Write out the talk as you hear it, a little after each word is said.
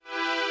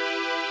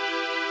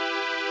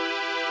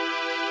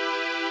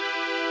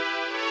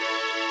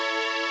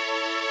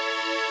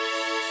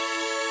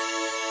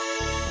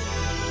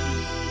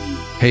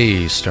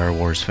Hey, Star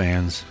Wars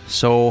fans.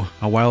 So,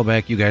 a while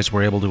back, you guys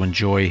were able to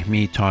enjoy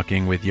me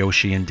talking with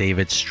Yoshi and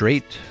David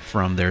straight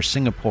from their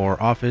Singapore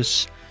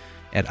office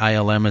at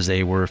ILM as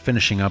they were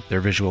finishing up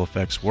their visual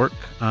effects work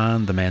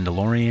on The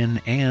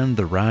Mandalorian and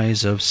The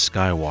Rise of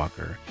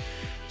Skywalker.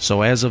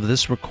 So, as of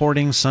this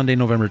recording, Sunday,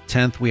 November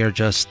 10th, we are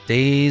just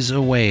days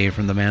away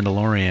from The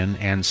Mandalorian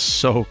and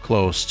so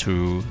close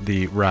to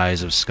The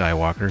Rise of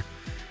Skywalker.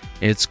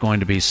 It's going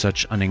to be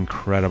such an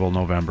incredible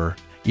November.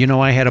 You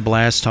know, I had a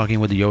blast talking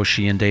with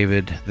Yoshi and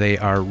David. They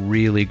are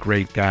really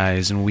great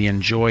guys, and we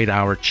enjoyed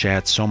our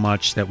chat so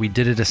much that we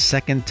did it a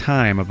second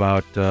time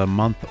about a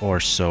month or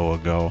so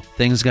ago.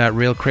 Things got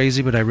real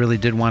crazy, but I really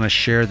did want to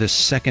share this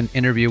second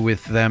interview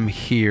with them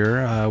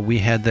here. We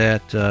had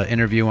that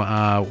interview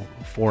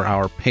for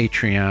our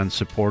Patreon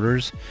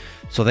supporters,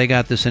 so they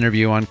got this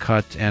interview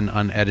uncut and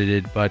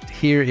unedited, but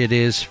here it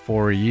is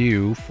for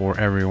you, for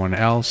everyone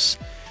else.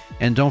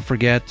 And don't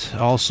forget,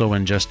 also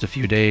in just a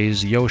few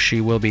days,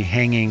 Yoshi will be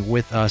hanging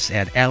with us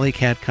at Alley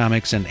Cat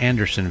Comics in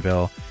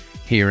Andersonville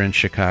here in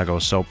Chicago.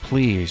 So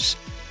please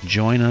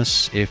join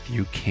us if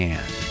you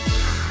can.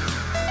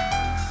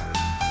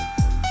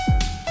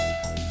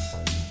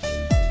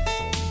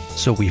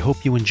 So we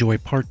hope you enjoy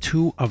part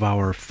 2 of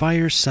our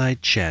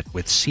fireside chat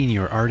with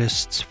senior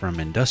artists from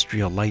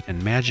Industrial Light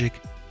and Magic,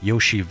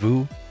 Yoshi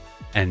Vu,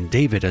 and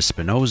David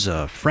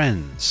Espinoza,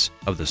 friends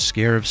of the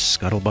Scarif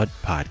Scuttlebutt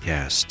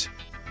podcast.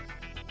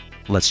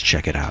 Let's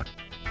check it out.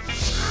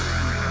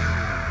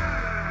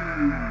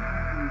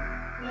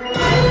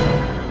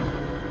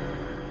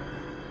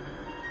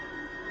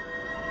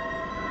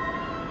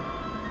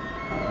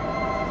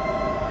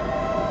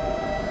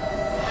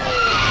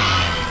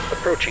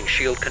 Approaching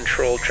shield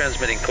control,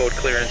 transmitting code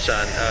clearance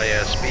on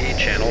ISB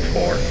Channel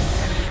 4.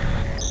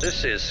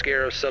 This is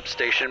Scarif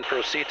Substation.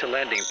 Proceed to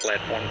landing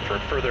platform for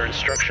further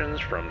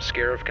instructions from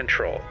Scarif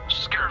Control.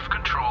 Scarif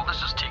Control, this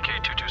is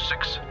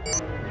TK-226.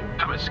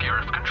 Come in,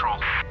 Scarif Control.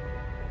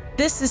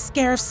 This is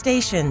Scarif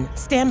Station.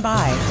 Stand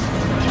by.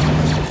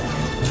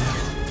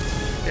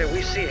 Yeah,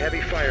 we see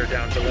heavy fire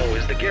down below.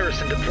 Is the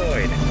garrison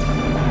deployed?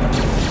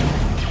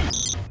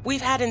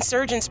 We've had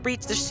insurgents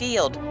breach the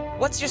shield.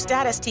 What's your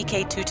status,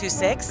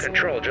 TK-226?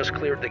 Control just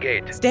cleared the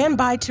gate. Stand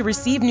by to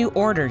receive new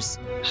orders.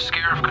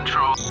 Scarif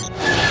Control.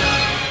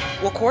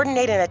 We'll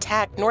coordinate an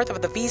attack north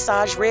of the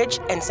Visage Ridge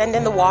and send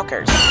in the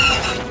walkers.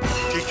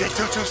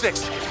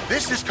 TK-226,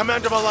 this is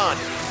Commander Milan.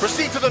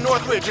 Proceed to the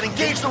North Ridge and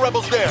engage the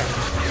rebels there.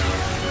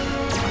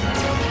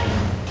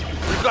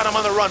 We've got them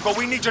on the run, but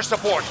we need your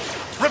support.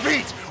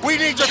 Repeat, we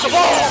need your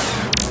support!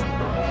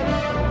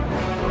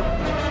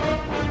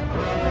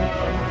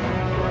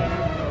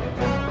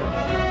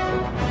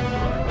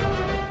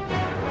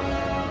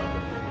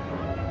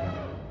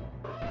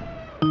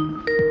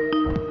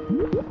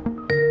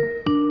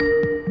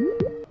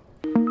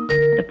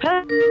 The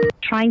person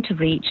trying to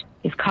reach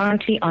is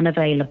currently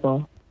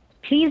unavailable.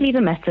 Please leave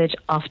a message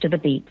after the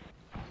beep.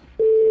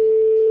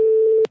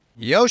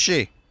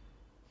 Yoshi!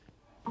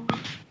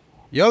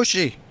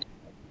 Yoshi!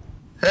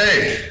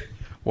 Hey!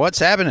 What's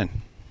happening?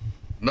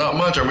 Not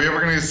much. Are we ever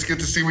going to get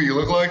to see what you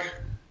look like?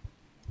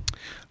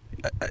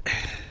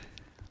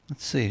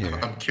 Let's see here.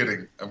 I'm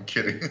kidding.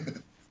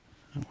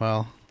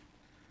 Well,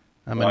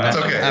 I'm I'm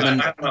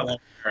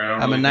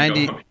a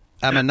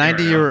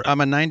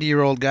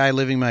 90-year-old guy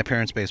living in my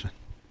parents' basement.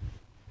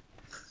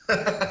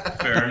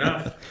 Fair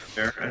enough.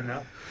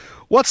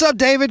 What's up,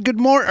 David? Good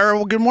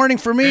morning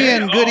for me,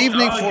 and good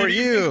evening for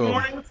you. Good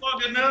morning. What's all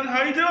good, man?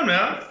 How you doing,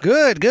 man?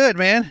 Good,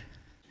 man.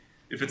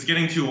 If it's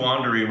getting too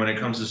wandery when it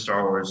comes to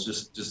Star Wars,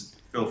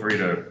 just feel free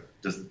to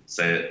just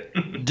say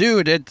it.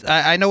 Dude,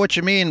 I know what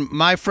you mean.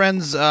 My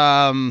friends,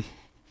 when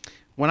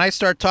I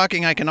start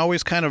talking, I can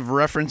always kind of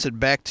reference it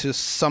back to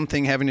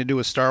something having to do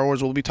with Star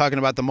Wars. We'll be talking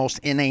about the most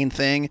inane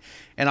thing,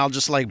 and I'll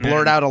just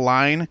blurt out a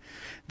line.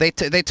 They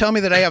tell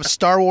me that I have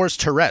Star Wars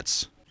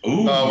Tourette's.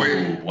 Ooh, we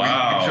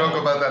wow. joke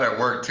about that at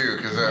work too,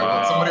 because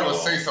when somebody will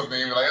say something,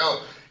 you're like,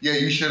 "Oh, yeah,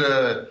 you should,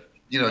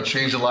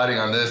 change the lighting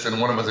on this," and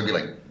one of us would be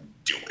like,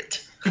 "Do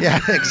it." Yeah,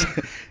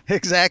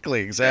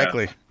 exactly. Yeah.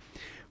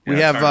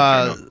 We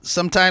have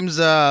sometimes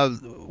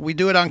we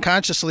do it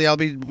unconsciously. I'll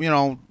be,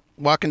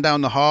 walking down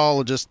the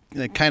hall, just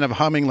kind of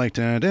humming like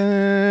da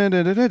da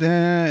da da da,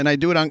 and I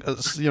do it on,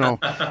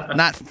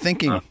 not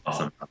thinking.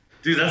 Awesome.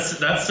 Dude, that's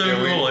so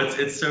cool.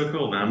 It's so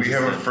cool, man. We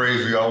have a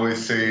phrase we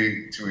always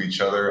say to each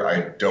other.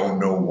 I don't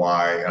know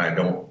why, and I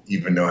don't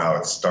even know how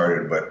it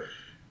started, but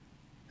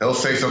he'll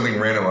say something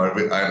random,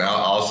 and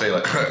I'll say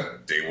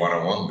 "Day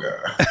 101 guy."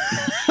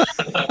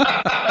 You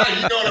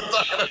know what I'm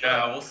talking about?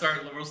 Yeah, we'll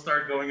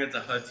start going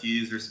into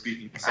Huttese or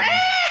speaking to someone.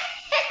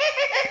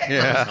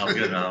 Yeah. Sounds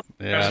good, man.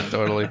 Yeah,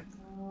 totally.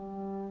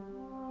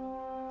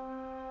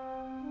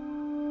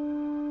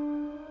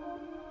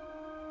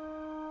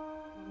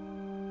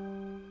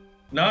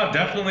 No,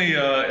 definitely.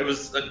 It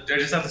was. I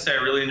just have to say, I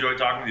really enjoyed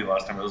talking to you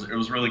last time. It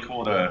was really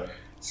cool to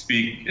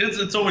speak.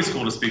 It's always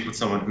cool to speak with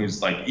someone who's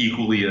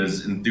equally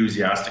as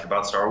enthusiastic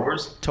about Star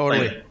Wars.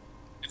 Totally.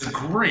 It's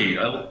great.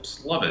 I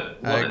just love it.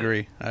 I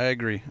agree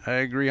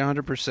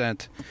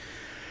 100%.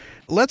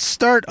 let's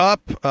start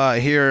up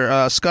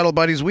here, Scuttle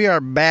Buddies. We are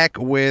back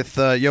with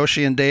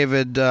Yoshi and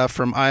David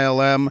from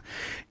ILM,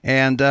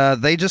 and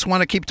they just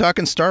want to keep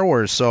talking Star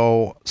Wars.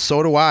 So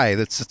do I.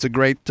 It's a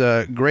great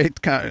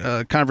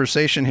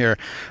conversation here.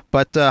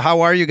 But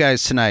how are you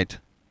guys tonight?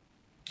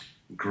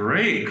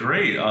 Great.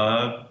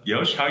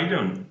 Yosh, how you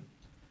doing?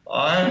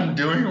 I'm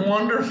doing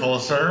wonderful,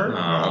 sir.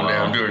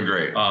 I'm doing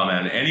great. Oh,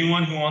 man.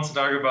 Anyone who wants to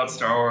talk about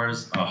Star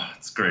Wars,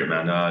 it's great,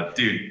 man.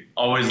 Dude,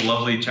 always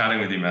lovely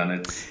chatting with you, man.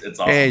 It's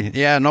awesome. Hey,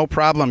 yeah, no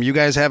problem. You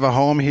guys have a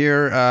home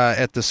here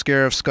at the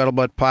Scarif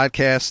Scuttlebutt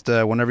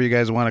podcast. Whenever you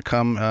guys want to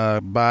come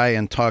by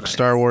and talk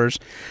Star Wars,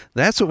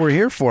 that's what we're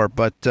here for.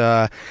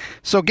 But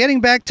so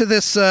getting back to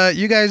this,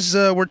 you guys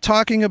were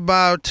talking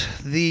about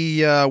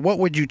the what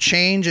would you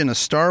change in a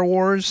Star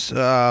Wars?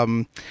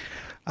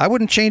 I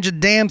wouldn't change a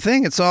damn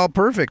thing. It's all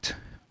perfect.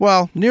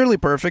 Well, nearly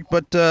perfect,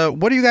 but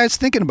what are you guys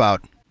thinking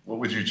about? What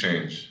would you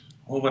change?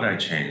 What would I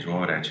change?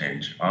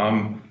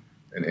 In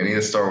any of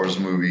the Star Wars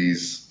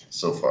movies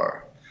so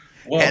far?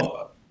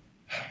 Well,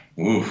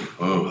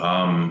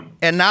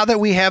 and now that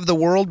we have the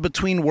world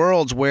between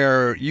worlds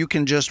where you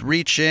can just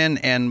reach in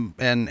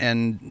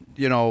and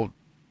you know,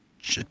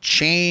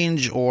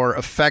 change or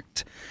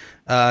affect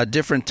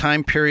different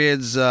time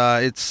periods,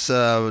 it's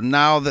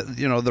now that,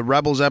 you know, the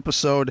Rebels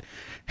episode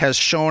has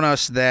shown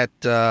us that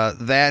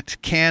that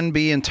can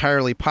be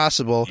entirely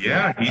possible.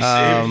 Yeah,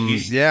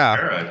 he's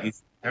Terra.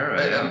 He's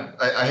Terra.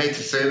 I hate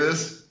to say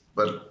this,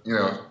 but, you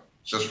know,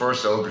 just for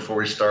ourselves, before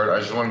we start, I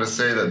just wanted to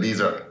say that these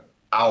are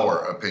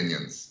our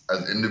opinions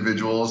as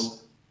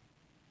individuals,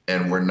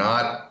 and we're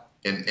not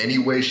in any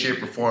way,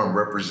 shape, or form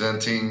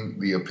representing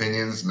the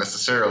opinions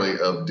necessarily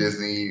of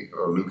Disney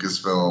or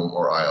Lucasfilm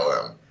or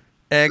ILM.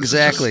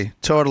 Exactly.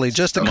 Totally.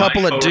 Just a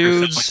couple of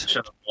dudes.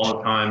 Shut up all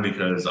the time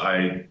because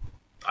I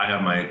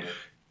have my.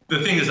 The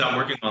thing is that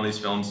working on these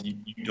films,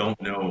 you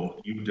don't know,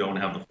 you don't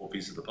have the full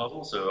piece of the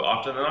puzzle. So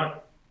often they're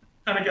not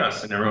kind of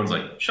guess, and everyone's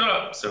like, "Shut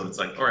up!" So it's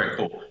like, all right,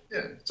 cool.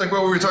 Yeah, it's like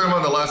what we were talking about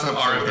in the last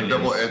episode with the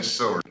double-edged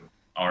sword.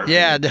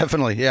 Yeah,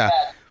 definitely. Yeah,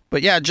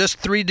 but yeah, just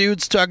three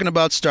dudes talking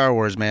about Star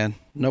Wars, man.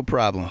 No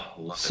problem.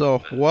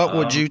 So, what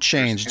would you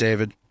change,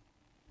 David?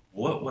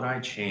 What would I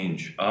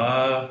change?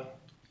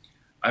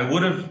 I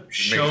would have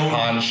shown Make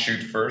Han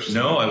shoot first.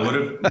 No, I would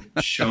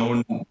have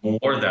shown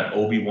more that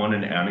Obi-Wan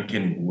and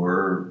Anakin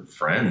were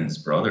friends,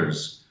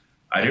 brothers.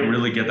 I didn't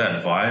really get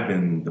that vibe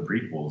in the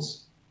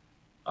prequels.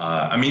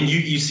 I mean,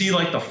 you see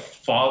like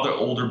the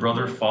older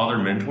brother, father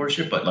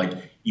mentorship, but like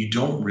you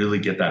don't really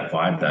get that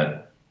vibe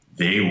that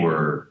they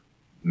were,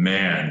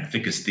 man,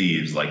 thick as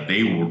thieves. Like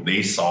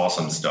they saw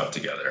some stuff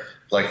together.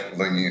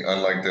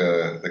 Unlike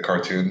the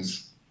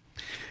cartoons.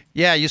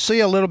 Yeah, you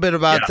see a little bit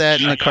about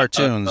that in the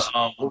cartoons.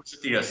 What was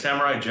it? The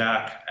Samurai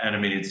Jack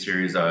animated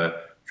series,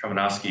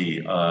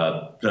 Travanovsky,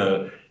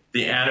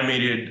 the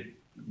animated,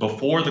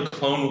 before the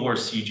Clone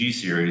Wars CG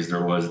series,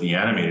 there was the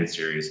animated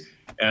series.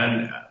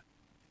 And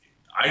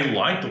I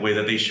liked the way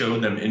that they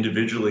showed them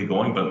individually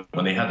going, but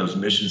when they had those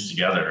missions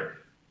together,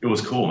 it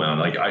was cool, man.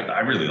 Like,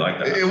 I really liked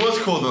that. It was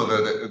cool, though,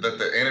 that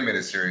the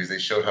animated series, they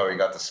showed how he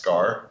got the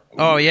scar.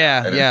 Oh,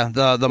 yeah,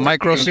 the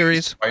micro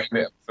series.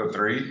 Episode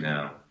 3.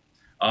 Yeah.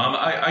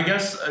 I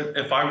guess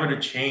if I were to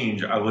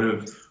change, I would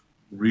have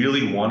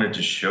really wanted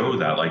to show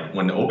that, like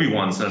when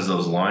Obi-Wan says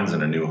those lines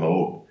in A New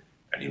Hope,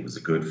 and he was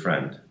a good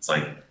friend. It's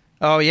like,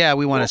 oh yeah,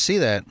 we want to see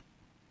that.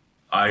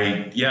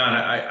 I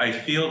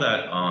feel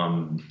that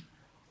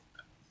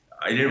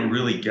I didn't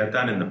really get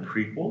that in the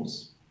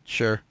prequels.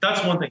 Sure.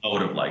 That's one thing I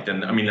would have liked,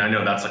 and I mean I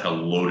know that's like a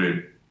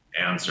loaded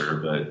answer,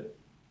 but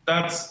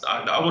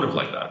I would have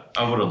liked that.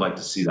 I would have liked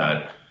to see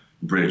that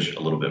bridge a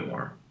little bit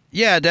more.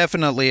 Yeah,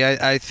 definitely.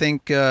 I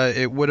think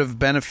it would have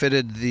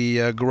benefited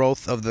the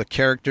growth of the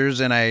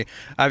characters, and I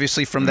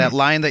obviously from that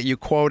line that you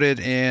quoted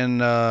in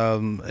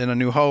A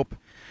New Hope.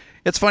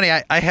 It's funny.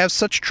 I have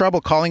such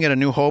trouble calling it A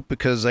New Hope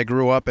because I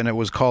grew up and it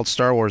was called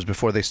Star Wars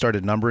before they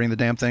started numbering the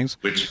damn things.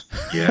 Which,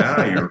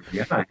 you're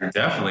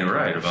definitely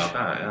right about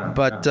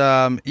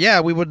that.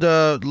 Yeah, but we would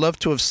love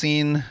to have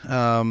seen,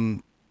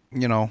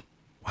 you know,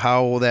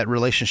 how that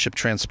relationship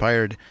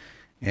transpired.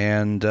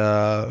 And,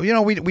 you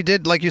know, we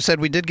did, like you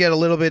said, we did get a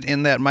little bit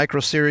in that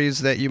micro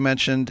series that you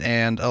mentioned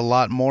and a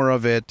lot more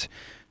of it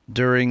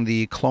during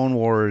the Clone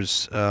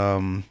Wars, you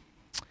know,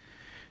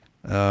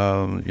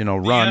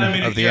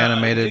 run of the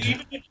animated.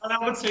 Even,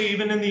 I would say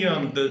even in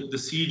the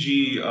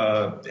CG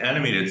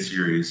animated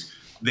series,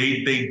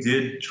 they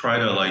did try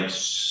to, like,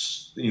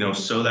 you know,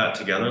 sew that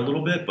together a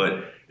little bit,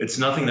 but it's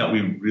nothing that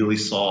we really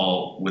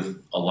saw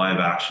with a live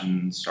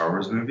action Star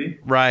Wars movie.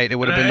 Right. It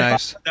would have been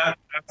nice. That's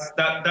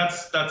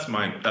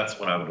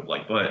what I would have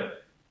liked.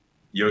 But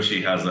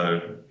Yoshi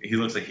he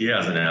looks like he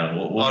has an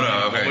animal. What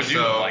would you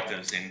have liked to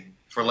have seen?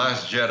 For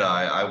Last Jedi,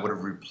 I would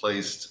have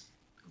replaced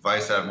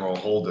Vice Admiral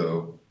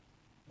Holdo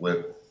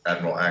with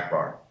Admiral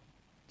Akbar.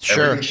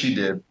 Sure. Everything she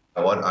did,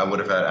 I would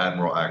have had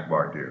Admiral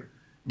Akbar do.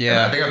 Yeah. And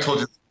I think I've told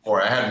you this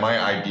before. I had my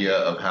idea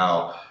of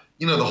how,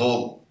 you know, the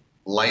whole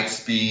light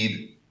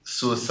speed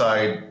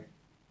suicide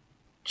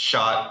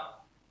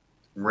shot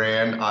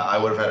ran. I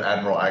would have had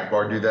Admiral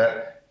Akbar do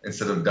that.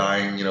 instead of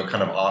dying,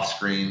 kind of off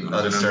screen,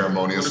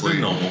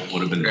 unceremoniously.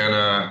 Would have been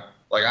And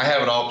like I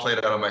have it all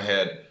played out in my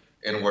head,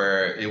 and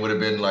where it would have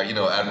been like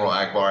Admiral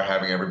Akbar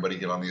having everybody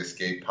get on the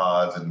escape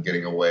pods and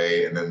getting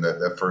away, and then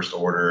the First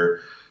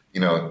Order,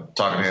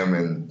 talking to him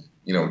and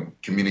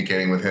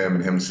communicating with him,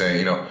 and him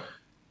saying,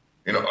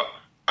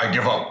 I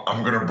give up.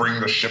 I'm gonna bring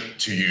the ship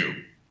to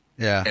you.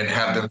 Yeah. And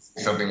have them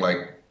say something like,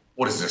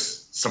 "What is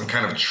this? Some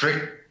kind of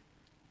trick?"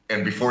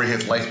 And before he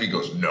hits Lightspeed, he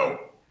goes, "No,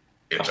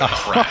 it's a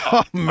trap."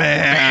 Oh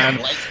man!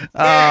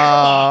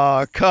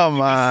 Oh,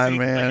 come on,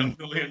 man! Like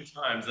a million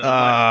times. And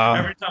I'm like,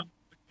 every time,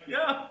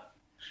 yeah.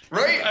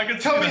 Right? I can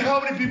Tell me that.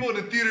 how many people in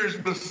the theaters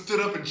would have stood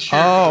up and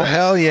cheered. Oh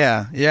hell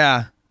yeah!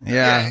 Yeah.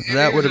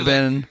 That would have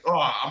been. Oh,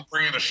 I'm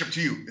bringing the ship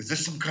to you. Is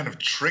this some kind of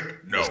trick?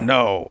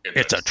 No,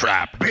 it's a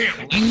trap.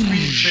 Bam!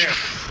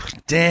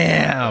 Lightspeed,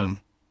 Damn.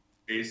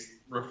 Face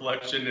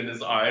reflection in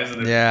his eyes.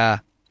 And Yeah.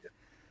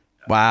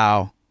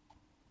 Wow.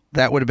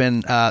 That would have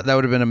been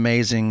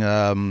amazing.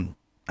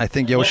 I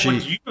think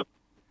Yoshi.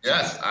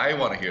 Yes, I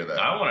want to hear that.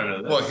 I want to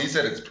know that. Well, he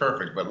said it's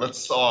perfect, but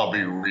let's all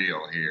be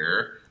real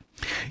here.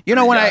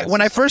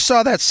 When I first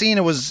saw that scene,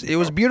 it was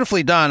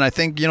beautifully done. I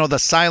think the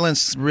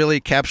silence really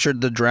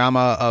captured the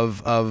drama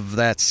of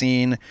that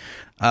scene.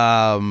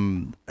 At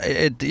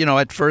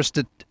first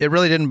it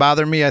really didn't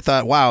bother me. I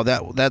thought, wow,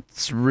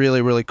 that's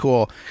really, really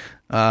cool.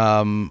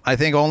 I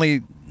think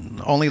only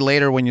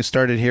later when you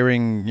started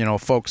hearing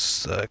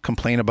folks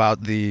complain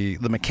about the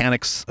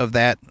mechanics of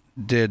that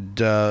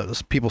did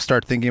people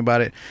start thinking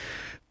about it.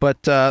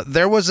 But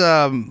there was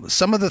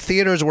some of the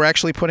theaters were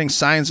actually putting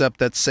signs up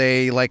that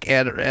say, like,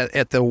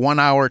 at the 1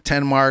 hour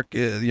 10 mark,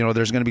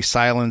 there's going to be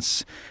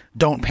silence.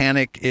 Don't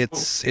panic.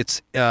 It's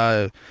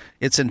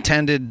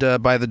intended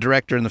by the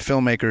director and the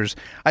filmmakers.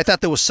 I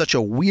thought that was such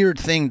a weird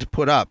thing to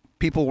put up.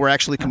 People were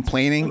actually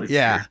complaining. Really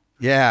Yeah.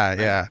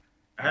 I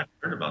hadn't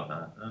heard about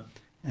that.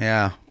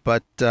 Yeah,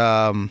 but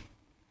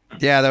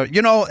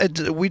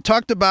we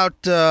talked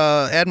about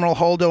Admiral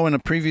Holdo in a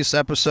previous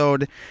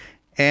episode.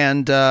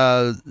 And,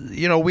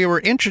 we were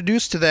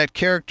introduced to that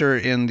character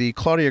in the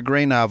Claudia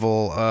Gray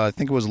novel. I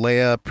think it was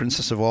Leia,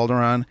 Princess of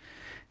Alderaan.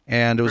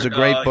 And it was a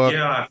great book.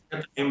 Yeah, I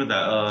forgot the name of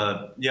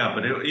that.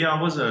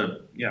 It was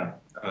a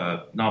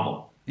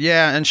novel.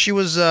 Yeah, and she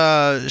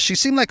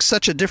seemed like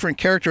such a different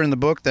character in the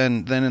book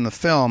than in the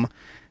film.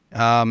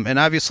 And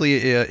obviously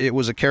it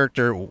was a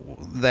character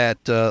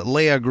that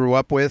Leia grew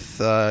up with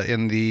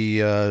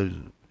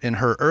in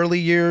her early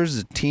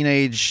years,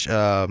 teenage.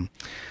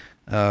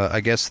 I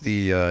guess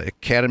the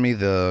academy,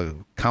 the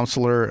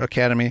counselor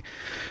academy,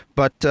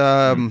 but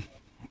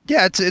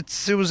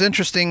it was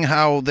interesting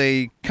how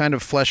they kind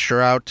of fleshed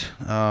her out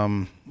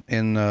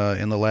in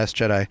The Last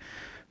Jedi.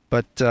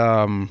 But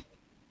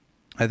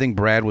I think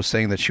Brad was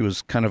saying that she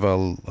was kind of a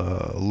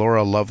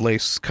Laura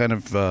Lovelace kind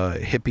of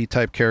hippie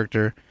type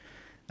character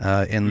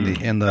in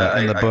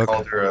the book. I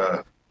called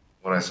her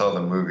when I saw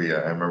the movie.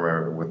 I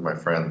remember with my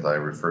friends, I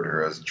referred to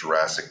her as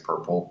Jurassic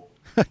Purple.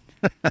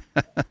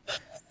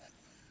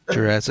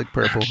 Jurassic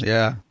Purple,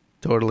 yeah,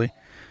 totally.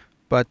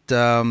 But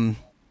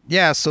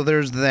so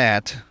there's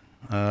that.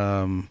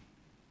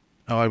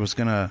 I was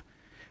gonna,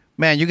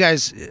 man, you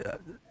guys.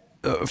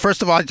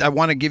 First of all, I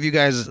want to give you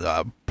guys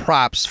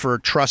props for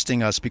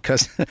trusting us,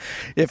 because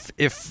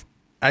if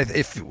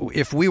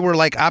we were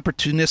like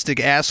opportunistic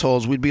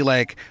assholes, we'd be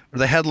like,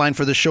 the headline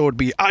for the show would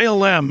be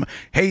ILM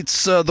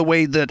hates the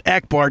way that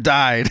Akbar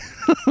died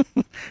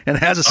and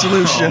has a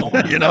solution.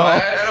 I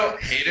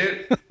don't hate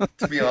it.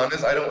 To be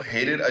honest, I don't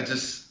hate it. I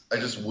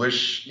just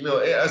wish,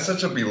 as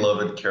such a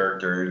beloved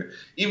character,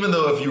 even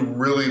though if you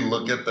really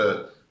look at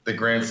the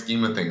grand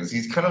scheme of things,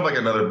 he's kind of like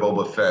another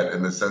Boba Fett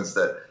in the sense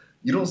that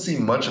you don't see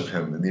much of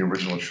him in the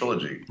original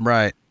trilogy.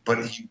 Right.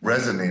 But he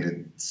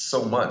resonated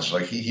so much.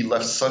 Like he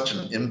left such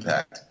an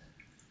impact.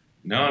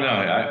 No,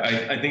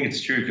 I think it's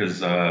true,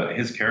 because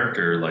his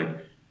character, like,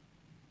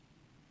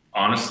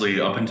 honestly,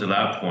 up until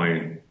that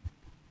point,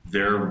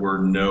 there were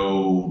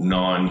no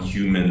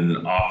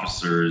non-human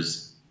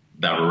officers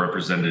that were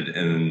represented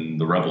in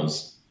the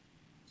Rebels,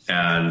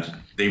 and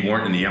they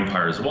weren't in the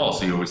Empire as well.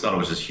 So you always thought it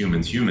was just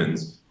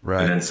humans.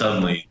 Right. And then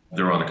suddenly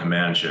they're on a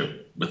command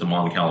ship with the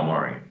Mon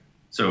Calamari.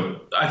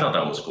 So I thought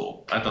that was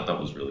cool. I thought that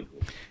was really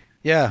cool.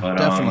 Yeah, but,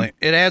 definitely.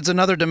 It adds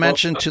another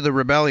dimension to the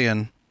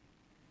rebellion.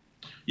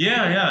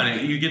 Yeah.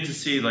 And you get to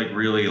see, like,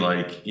 really,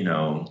 like,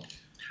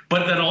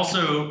 but that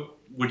also,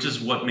 which is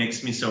what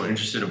makes me so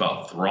interested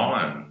about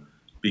Thrawn,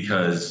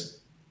 because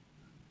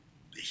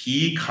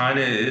he kind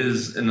of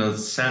is, in a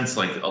sense,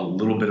 like a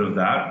little bit of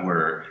that,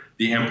 where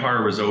the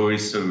Empire was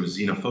always so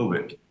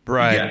xenophobic.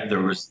 Right. Yet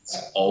there was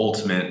this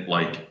ultimate,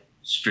 like,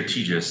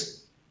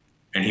 strategist,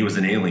 and he was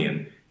an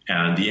alien.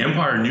 And the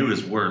Empire knew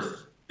his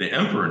worth. The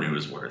Emperor knew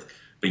his worth.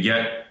 But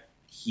yet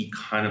he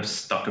kind of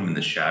stuck him in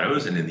the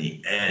shadows. And in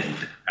the end,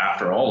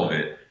 after all of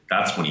it,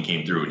 that's when he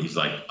came through. And he's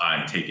like,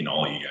 I'm taking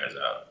all you guys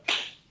out.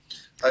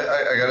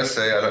 I got to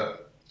say,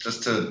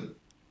 just to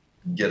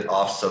get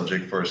off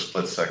subject for a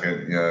split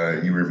second,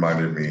 you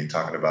reminded me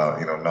talking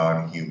about,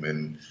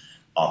 non-human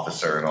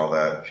officer and all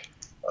that.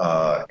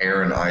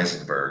 Aaron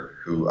Eisenberg,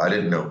 who I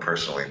didn't know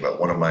personally, but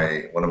one of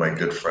my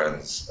good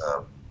friends,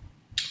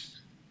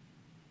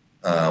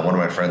 one of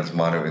my friends,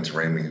 Manu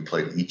Intiraymi, who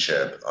played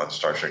Icheb on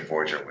Star Trek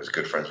Voyager, was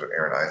good friends with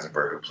Aaron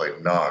Eisenberg, who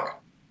played Nog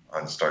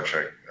on Star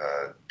Trek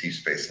Deep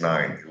Space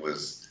Nine, who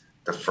was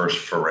the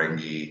first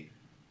Ferengi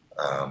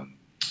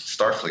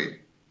Starfleet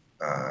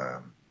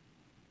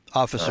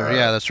officer.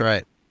 Yeah, that's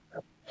right.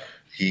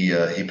 He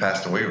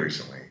passed away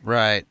recently.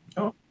 Right.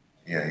 Oh.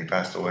 Yeah, he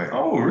passed away.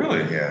 Oh, really?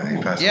 Yeah,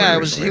 he passed away. Yeah,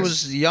 recently. he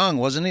was young,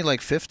 wasn't he?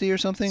 Like 50 or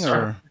something,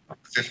 or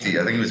 50.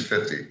 I think he was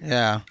 50.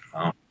 yeah.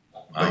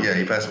 But yeah,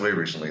 he passed away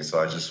recently, so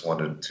I just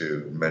wanted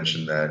to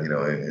mention that,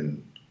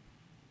 in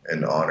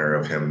honor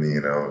of him.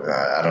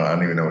 I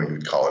don't even know what you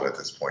would call it at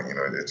this point.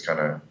 It's kind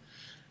of,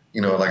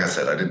 like I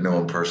said, I didn't know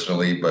him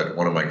personally, but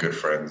one of my good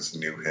friends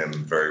knew him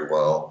very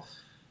well.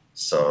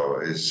 So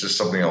it's just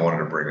something I wanted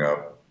to bring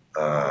up.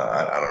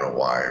 I don't know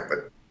why,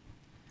 but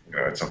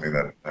it's something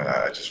that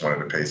I just wanted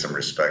to pay some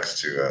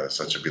respects to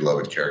such a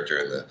beloved character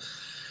in the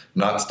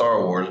not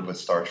Star Wars but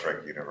Star Trek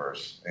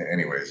universe.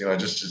 Anyways,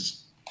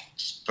 just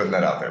putting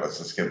that out there.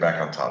 Let's get back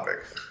on topic.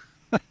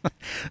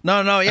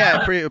 No,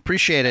 yeah,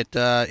 appreciate it.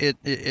 It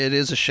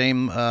is a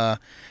shame,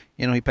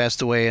 he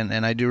passed away,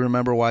 and I do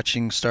remember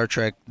watching Star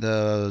Trek: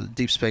 The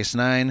Deep Space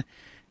Nine,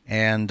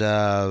 and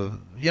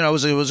it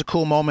was a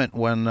cool moment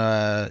when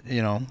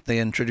they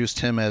introduced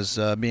him as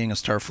being a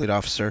Starfleet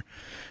officer,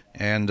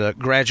 and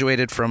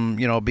graduated from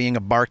being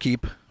a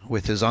barkeep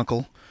with his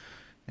uncle,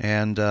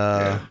 and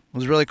it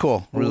was really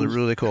cool,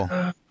 really cool.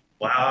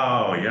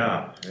 Wow,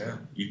 yeah.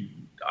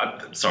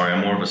 I'm sorry,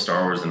 I'm more of a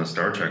Star Wars than a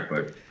Star Trek,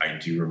 but I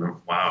do remember.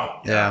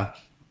 Wow. Yeah.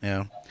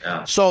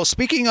 So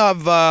speaking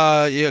of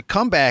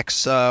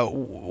comebacks,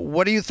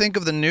 what do you think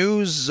of the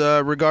news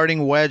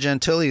regarding Wedge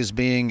Antilles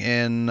being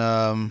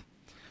in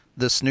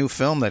this new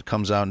film that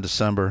comes out in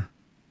December?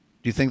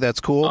 Do you think that's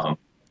cool?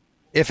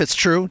 If it's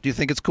true, do you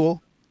think it's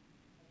cool?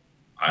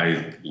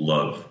 I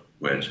love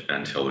Wedge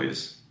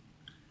Antilles.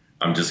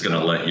 I'm just going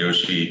to let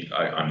Yoshi,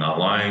 I'm not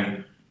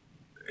lying,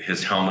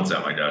 his helmet's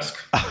at my desk.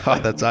 Oh,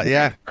 that's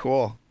yeah,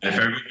 cool.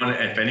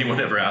 If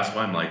anyone ever asks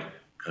why, I'm like,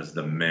 because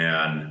the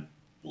man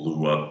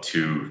blew up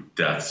 2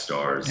 Death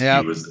Stars.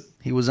 Yeah,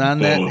 he was on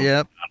that.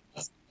 Yep.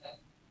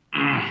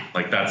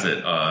 Like that's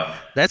it.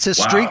 That's his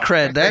street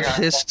cred. That's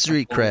his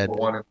street cred.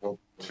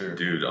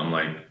 Dude, I'm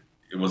like,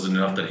 it wasn't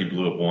enough that he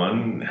blew up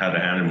 1, had a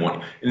hand in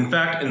 1. In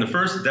fact, in the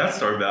first Death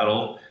Star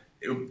battle,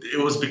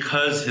 it was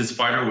because his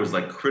fighter was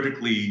like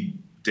critically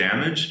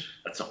damaged.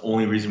 That's the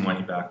only reason why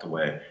he backed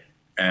away.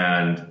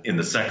 And in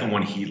the second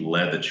one, he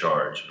led the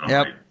charge. And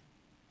I'm like,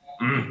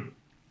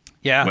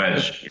 yeah.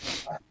 Wedge.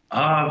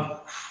 I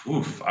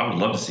would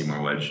love to see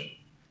more Wedge.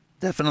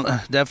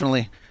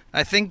 Definitely.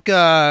 I think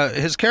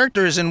his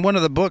character is in one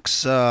of the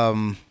books.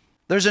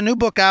 There's a new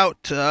book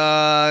out.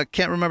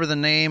 Can't remember the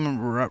name.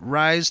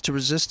 Rise to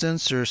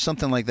Resistance or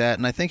something like that.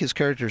 And I think his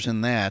character's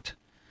in that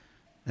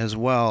as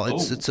well.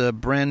 It's a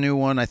brand new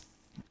one.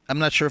 I'm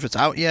not sure if it's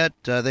out yet.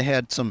 They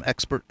had some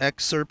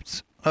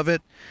excerpts of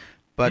it.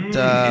 But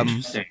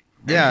interesting.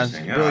 Yeah,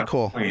 really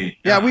cool.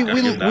 Yeah,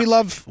 we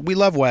love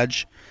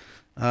Wedge.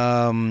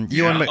 Ewan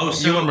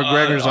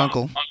McGregor's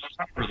uncle. On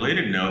a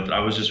related note, I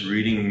was just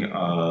reading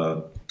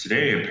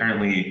today.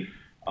 Apparently,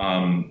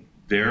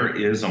 there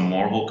is a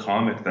Marvel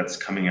comic that's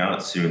coming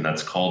out soon.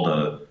 That's called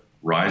The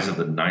Rise of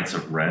the Knights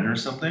of Ren or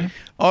something.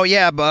 Oh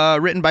yeah,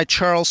 written by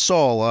Charles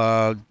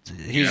Soule.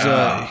 He's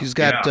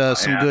got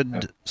some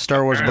good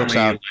Star Wars books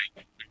out.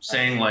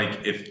 Saying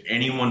like if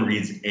anyone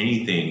reads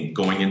anything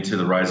going into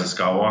the Rise of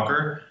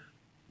Skywalker,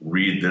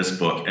 read this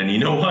book. And you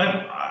know what?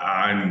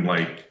 I'm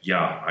like,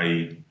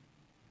 they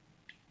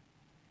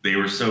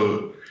were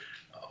so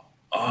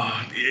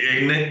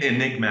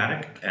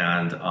enigmatic,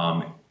 and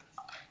I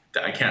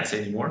can't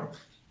say anymore.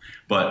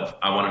 But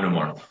I want to know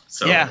more.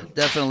 So yeah,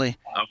 definitely.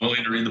 I'm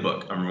willing to read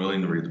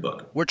the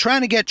book. We're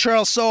trying to get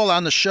Charles Soule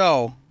on the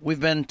show.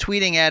 We've been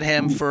tweeting at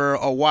him for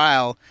a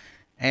while,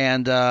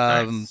 and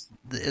nice.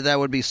 That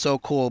would be so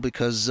cool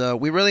because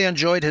we really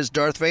enjoyed his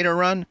Darth Vader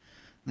run.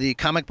 The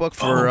comic book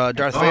for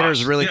Darth Vader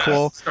is really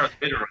cool. Darth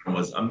Vader run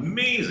was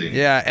amazing.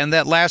 Yeah, and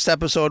that last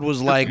episode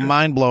was like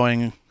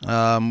mind-blowing.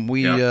 I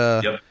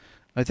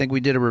think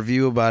we did a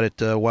review about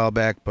it a while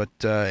back. But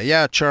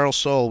Charles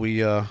Soule,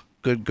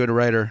 good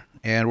writer.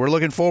 And we're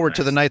looking forward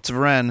to the Knights of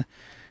Ren.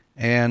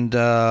 And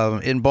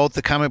in both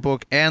the comic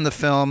book and the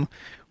film,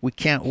 we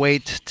can't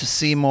wait to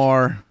see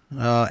more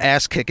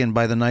ass-kicking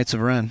by the Knights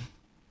of Ren.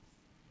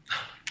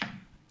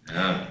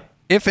 Yeah.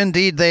 If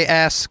indeed they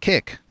ass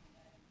kick.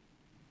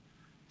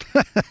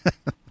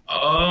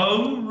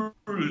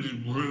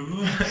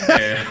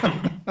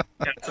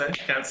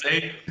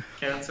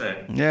 Can't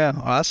say. Yeah,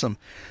 awesome.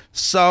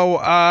 So,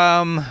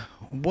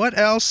 what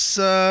else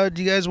do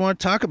you guys want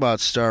to talk about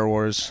Star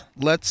Wars?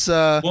 Let's.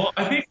 Well,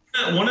 I think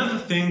one of the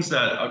things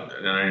that,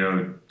 and I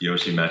know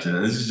Yoshi mentioned,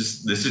 and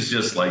this is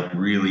just like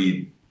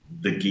really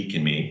the geek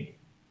in me,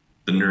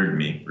 the nerd in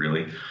me,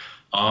 really.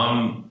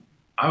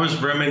 I was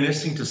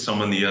reminiscing to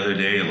someone the other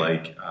day, and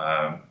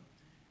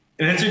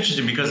it's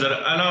interesting because at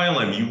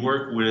ILM you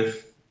work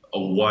with a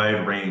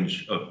wide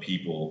range of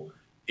people,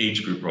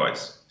 age group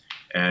wise.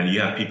 And you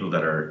have people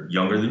that are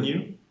younger than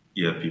you.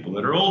 You have people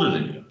that are older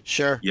than you.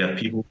 Sure. You have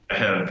people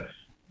that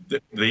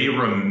they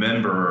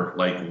remember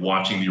like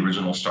watching the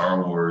original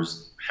Star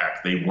Wars.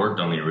 Heck, they worked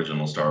on the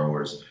original Star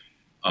Wars.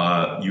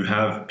 You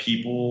have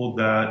people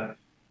that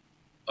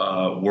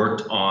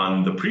worked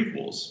on the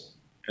prequels.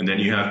 And then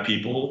you have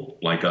people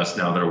like us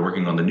now that are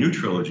working on the new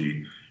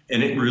trilogy.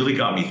 And it really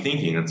got me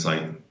thinking. It's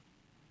like,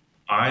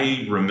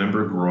 I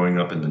remember growing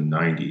up in the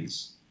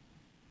 90s,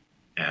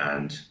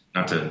 and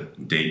not to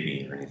date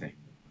me or anything,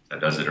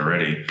 that does it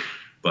already,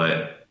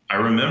 but I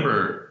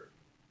remember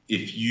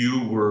if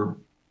you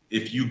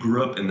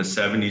grew up in the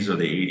 70s or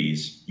the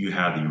 80s, you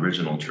had the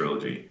original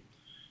trilogy.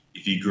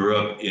 If you grew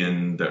up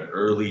in the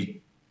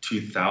early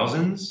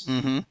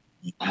 2000s,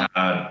 you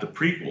had the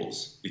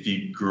prequels.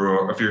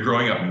 If you're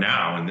growing up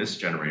now in this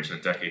generation,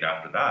 a decade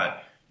after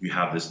that, you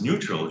have this new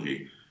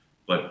trilogy.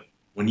 But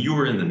when you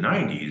were in the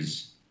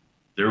 90s,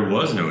 there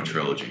was no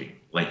trilogy.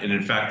 And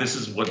in fact, this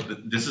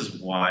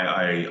is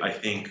why I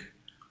think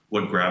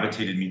what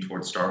gravitated me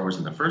towards Star Wars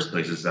in the first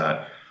place is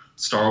that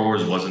Star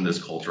Wars wasn't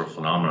this cultural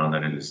phenomenon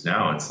that it is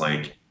now. It's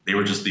like they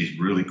were just these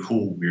really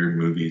cool, weird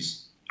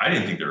movies. I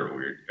didn't think they were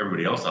weird.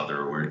 Everybody else thought they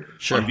were weird.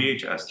 Sure. On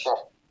VHS.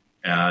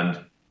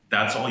 And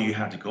that's all you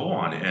had to go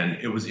on. And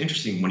it was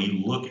interesting when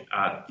you look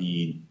at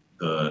the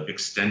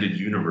extended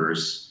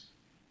universe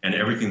and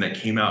everything that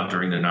came out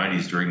during the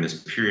 90s, during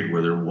this period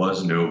where there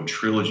was no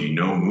trilogy,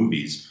 no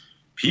movies,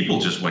 people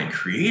just went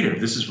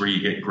creative. This is where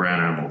you get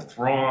Grand Admiral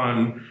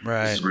Thrawn.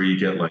 Right. This is where you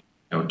get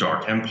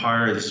Dark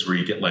Empire. This is where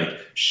you get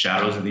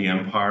Shadows of the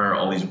Empire,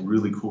 all these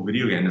really cool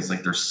video games. It's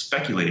like they're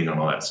speculating on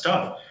all that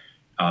stuff.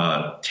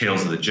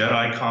 Tales of the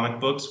Jedi comic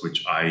books,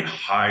 which I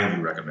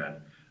highly recommend.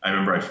 I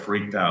remember I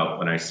freaked out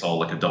when I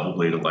saw a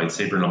double-bladed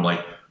lightsaber, and I'm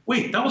like,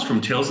 wait, that was from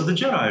Tales of the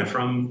Jedi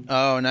from...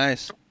 Oh,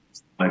 nice.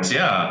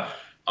 Yeah.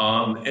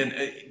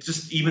 And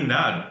just even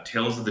that,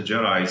 Tales of the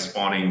Jedi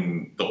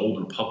spawning the Old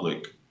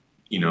Republic,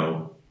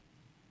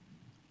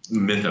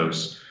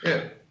 mythos.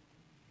 Yeah.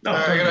 No,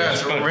 I gotta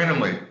ask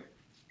randomly.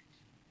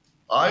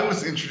 I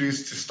was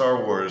introduced to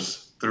Star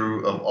Wars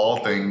through, of all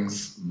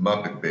things,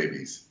 Muppet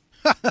Babies.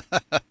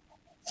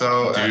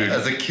 So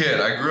as a kid,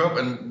 I grew up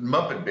in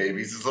Muppet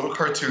Babies, this little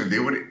cartoon. They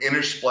would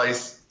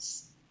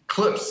intersplice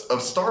clips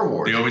of Star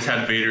Wars. They always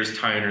had Vader's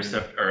TIE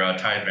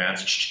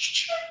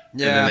Advance.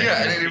 Yeah.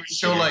 And it would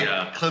show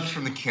clips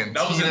from the cantina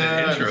that was in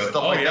the intro. and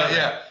stuff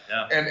that.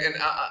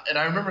 Yeah. And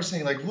I remember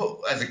saying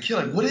well, as a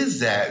kid, what is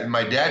that? And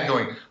my dad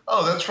going,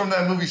 oh, that's from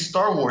that movie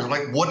Star Wars. I'm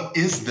like, what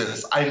is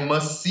this? I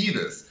must see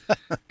this.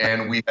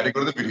 And we had to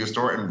go to the video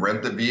store and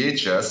rent the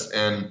VHS,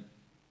 and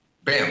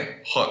bam,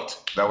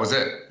 hooked. That was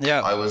it.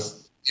 Yeah. I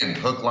was in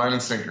hook, line,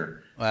 and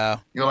sinker.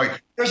 Wow.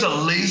 There's a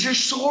laser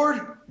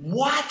sword?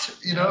 What?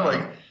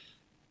 Yeah.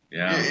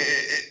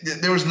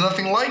 There was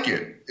nothing like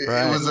it. It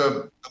was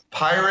a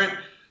pirate,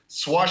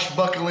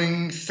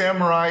 swashbuckling,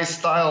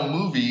 samurai-style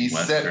movie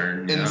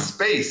Western, set in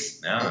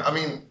space. Yeah. I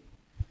mean,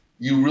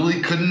 you really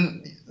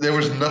couldn't. There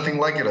was nothing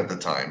like it at the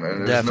time.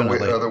 And there's no other way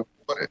to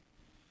put it.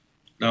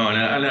 No,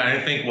 and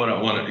I think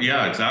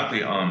yeah,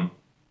 exactly.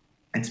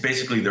 It's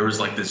basically there was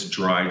this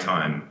dry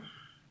time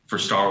for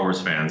Star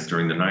Wars fans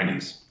during the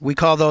 90s. We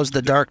call those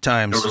the dark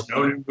times. There was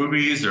no new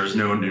movies. There was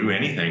no new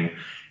anything.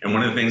 And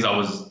one of the things I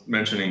was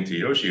mentioning to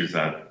Yoshi is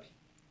that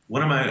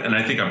and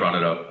I think I brought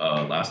it up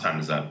last time,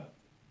 is that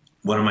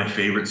one of my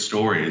favorite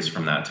stories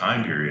from that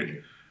time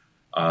period,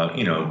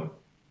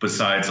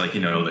 besides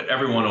that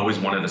everyone always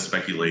wanted to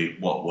speculate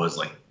what was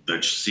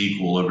the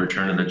sequel of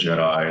Return of the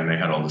Jedi, and they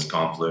had all this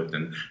conflict,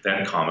 and they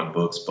had comic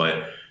books,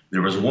 but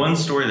there was one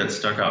story that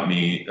stuck out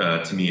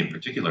to me in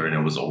particular, and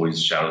it was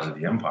always Shadows of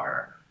the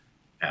Empire.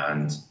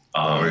 And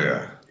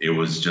it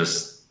was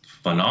just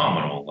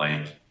phenomenal.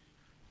 I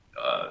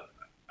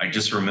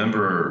just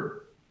remember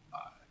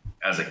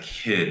as a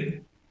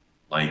kid,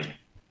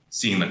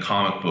 seeing the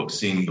comic book,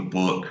 seeing the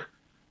book,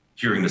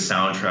 hearing the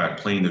soundtrack,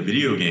 playing the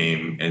video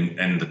game,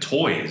 and the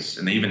toys.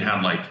 And they even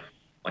had a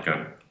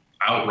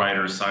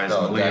Outrider size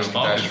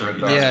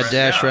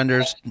Dash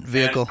Render's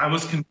vehicle. And I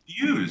was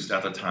confused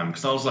at the time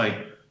because I was like,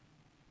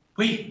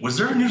 wait, was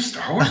there a new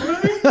Star Wars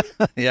movie?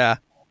 Yeah.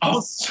 I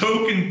was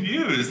so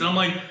confused. And I'm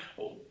like,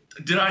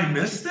 did I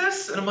miss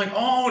this? And I'm like,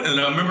 oh. And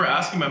I remember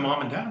asking my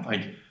mom and dad,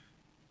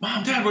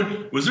 Mom, Dad,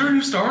 was there a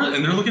new Star Wars?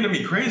 And they're looking at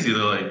me crazy.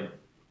 They're like,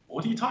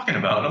 what are you talking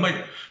about? And I'm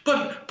like,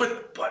 but,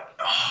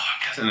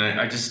 and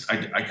I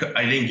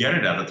didn't get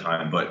it at the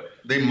time, but.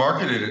 They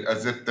marketed it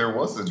as if there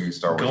was a new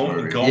Star Wars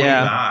movie. Going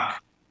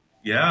back.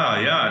 Yeah.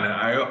 And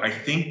I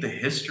think the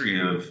history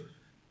of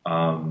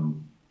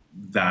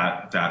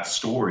that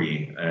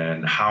story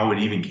and how it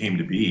even came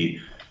to be,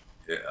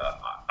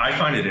 I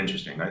find it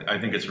interesting. I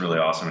think it's really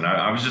awesome. And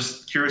I was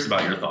just curious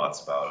about your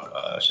thoughts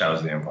about Shadows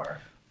of the Empire.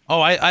 Oh,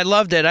 I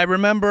loved it. I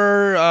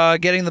remember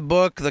getting the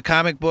book, the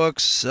comic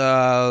books.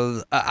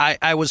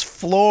 I was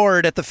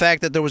floored at the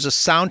fact that there was a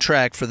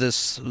soundtrack for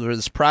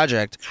this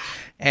project,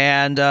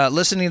 and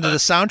listening to the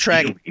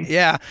soundtrack.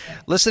 Yeah,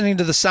 listening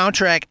to the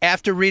soundtrack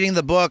after reading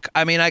the book.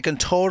 I mean, I can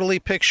totally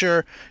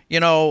picture,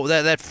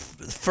 that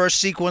first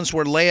sequence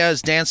where Leia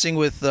is dancing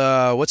with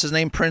what's his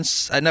name,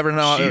 Prince. I never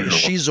know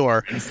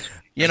Shizor.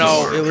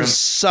 It was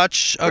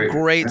such a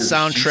great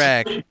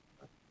soundtrack.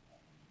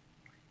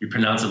 You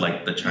pronounce it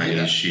like the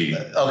Chinese she.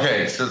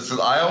 Okay,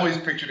 so I always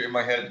pictured it in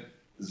my head,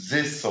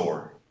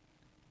 Zizor. I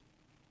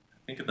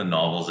think in the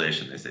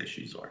novelization they say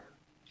Shizor.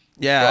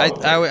 Yeah,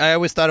 I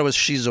always thought it was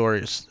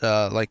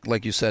Shizor,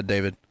 like you said,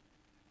 David.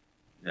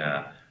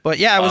 Yeah. But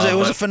yeah, it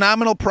was a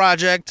phenomenal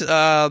project,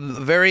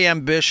 very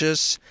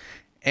ambitious,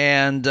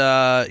 and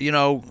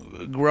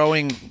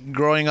growing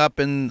up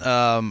in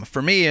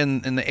for me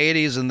in the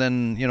 80s, and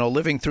then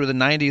living through the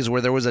 90s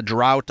where there was a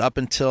drought up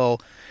until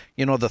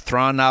the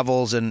Thrawn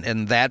novels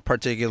and that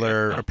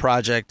particular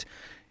project.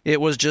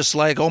 It was just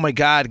like, oh my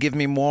God, give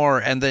me more.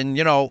 And then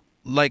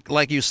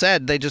like you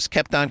said, they just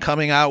kept on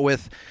coming out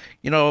with,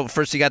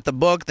 first you got the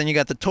book, then you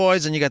got the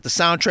toys, then you got the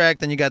soundtrack,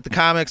 then you got the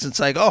comics. It's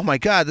like, oh my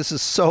God, this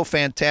is so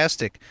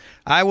fantastic.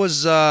 I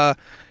was very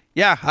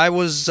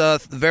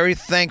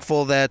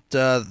thankful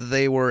that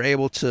they were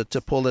able to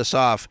pull this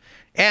off,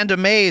 and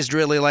amazed,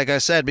 really, like I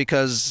said,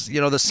 because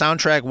the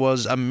soundtrack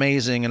was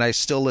amazing, and I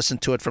still listen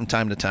to it from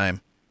time to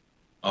time.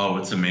 Oh,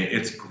 it's amazing!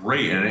 It's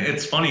great, and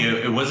it's funny.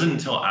 It wasn't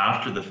until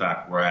after the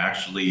fact where I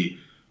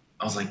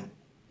was like,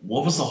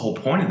 what was the whole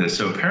point of this?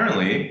 So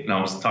apparently, and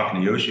I was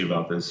talking to Yoshi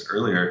about this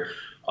earlier,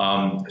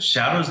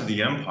 Shadows of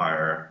the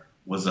Empire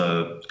was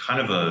a kind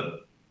of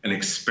an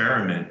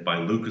experiment by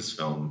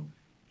Lucasfilm,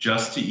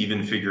 just to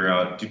even figure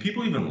out, do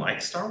people even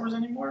like Star Wars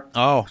anymore?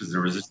 Oh. Because it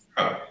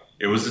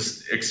was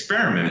this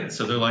experiment.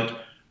 So they're like,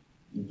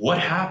 what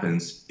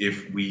happens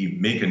if we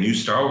make a new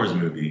Star Wars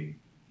movie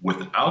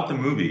without the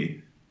movie,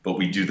 but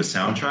we do the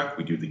soundtrack,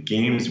 we do the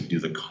games, we do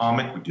the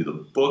comic, we do the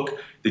book,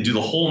 they do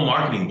the whole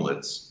marketing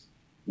blitz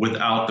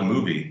without the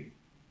movie.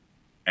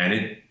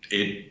 And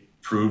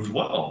it proved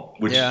well,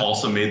 which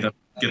also made them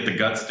get the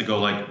guts to go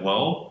like,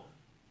 well,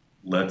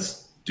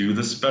 let's do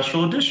the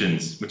special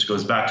editions, which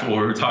goes back to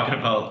what we were talking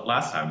about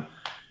last time.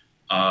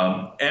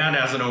 And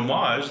as an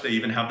homage, they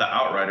even have the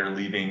Outrider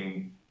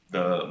leaving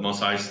the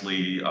Mos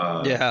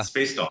Eisley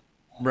space dock.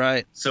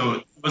 Right. So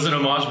it was an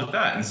homage with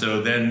that. And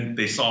so then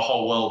they saw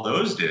how well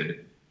those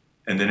did.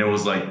 And then it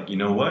was like, you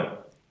know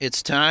what?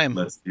 It's time.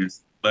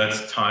 It's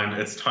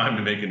time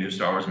to make a new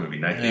Star Wars movie.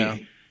 And I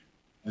think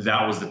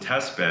that was the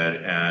test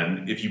bed.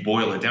 And if you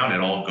boil it down,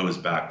 it all goes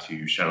back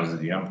to Shadows of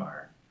the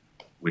Empire,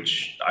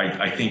 which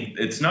I think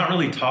it's not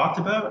really talked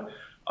about.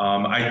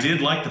 I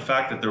did like the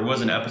fact that there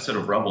was an episode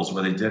of Rebels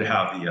where they did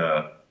have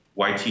the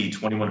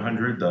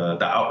YT-2100,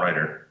 the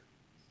Outrider,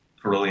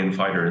 Corellian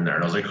fighter in there.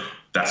 And I was like,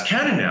 that's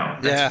canon now.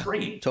 That's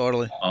great.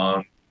 Totally.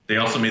 They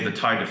also made the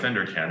TIE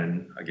Defender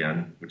canon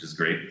again, which is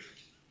great.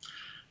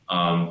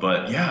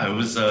 But yeah, it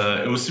was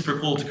super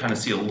cool to kind of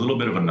see a little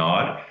bit of a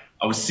nod.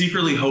 I was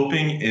secretly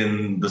hoping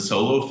in the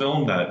Solo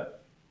film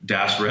that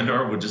Dash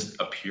Rendar would just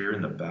appear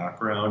in the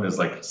background as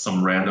like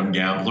some random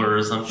gambler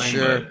or something.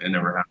 Sure. But it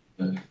never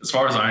happened. As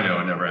far as I know,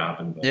 it never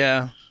happened. But,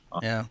 yeah.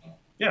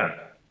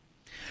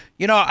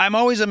 I'm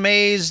always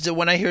amazed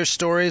when I hear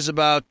stories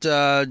about,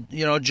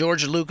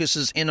 George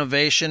Lucas's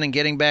innovation and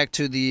getting back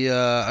to the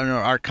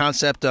our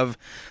concept of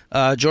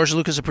George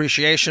Lucas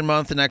Appreciation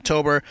Month in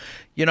October.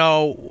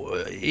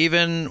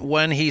 Even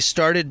when he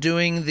started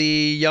doing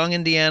the Young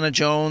Indiana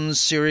Jones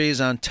series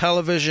on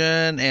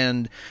television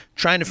and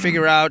trying to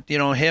figure out,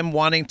 him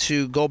wanting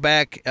to go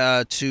back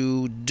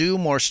to do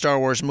more Star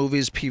Wars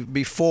movies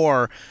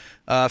before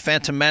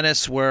Phantom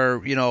Menace,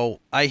 where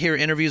I hear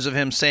interviews of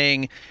him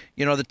saying,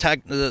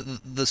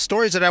 the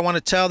stories that I want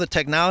to tell, the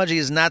technology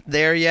is not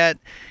there yet,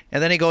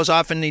 and then he goes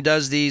off and he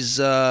does these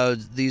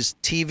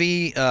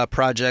TV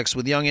projects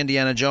with Young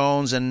Indiana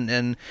Jones,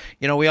 and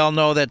we all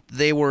know that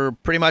they were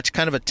pretty much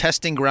kind of a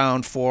testing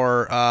ground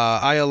for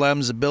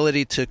ILM's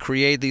ability to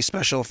create these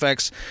special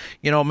effects,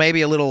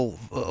 maybe a little,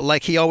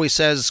 like he always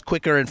says,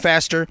 quicker and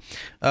faster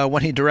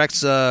when he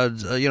directs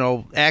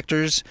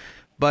actors.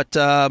 But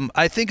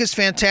I think it's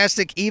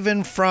fantastic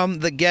even from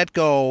the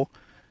get-go,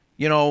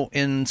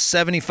 in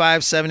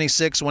 75,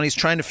 76, when he's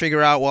trying to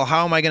figure out, well,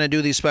 how am I going to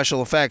do these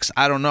special effects?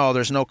 I don't know.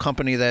 There's no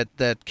company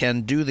that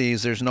can do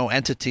these. There's no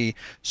entity.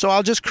 So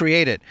I'll just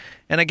create it.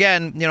 And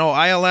again,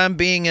 ILM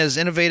being as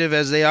innovative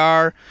as they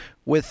are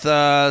with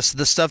the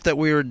stuff that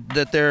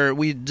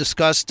we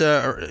discussed,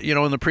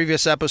 in the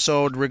previous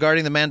episode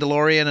regarding the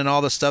Mandalorian and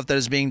all the stuff that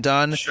is being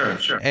done. Sure.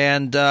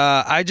 And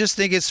I just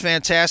think it's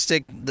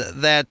fantastic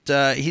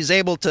that he's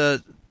able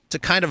to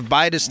kind of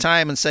bide his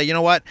time and say, you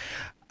know what,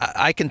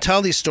 I can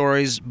tell these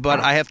stories, but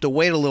I have to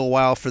wait a little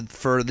while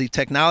for the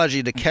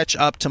technology to catch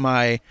up to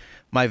my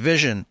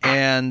vision.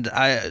 And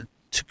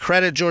to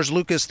credit George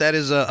Lucas, that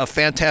is a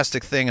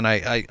fantastic thing, and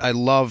I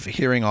love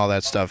hearing all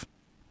that stuff.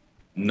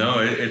 No,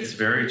 it's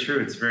very true.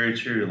 It's very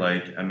true.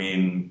 Like, I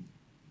mean,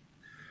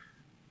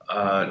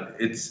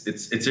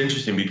 It's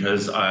interesting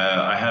because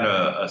I had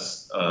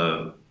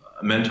a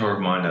mentor of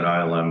mine at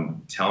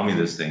ILM tell me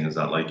this thing is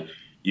that like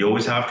you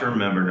always have to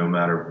remember, no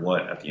matter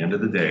what, at the end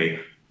of the day,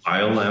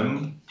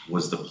 ILM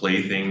was the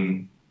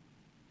plaything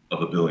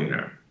of a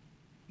billionaire.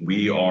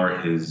 We are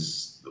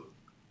his.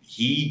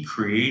 He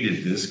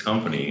created this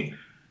company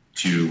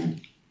to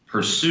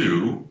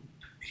pursue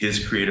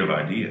his creative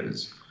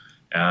ideas,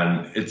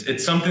 and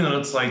it's something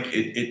that's like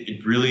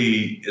it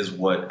really is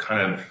what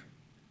kind of,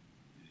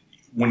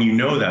 when you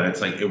know that,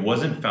 it's like it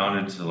wasn't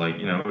founded to like,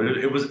 you know,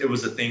 it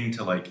was a thing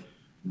to like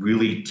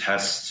really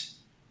test.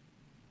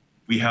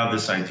 We have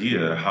this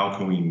idea, how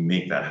can we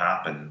make that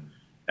happen,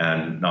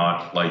 and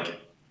not like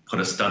put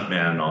a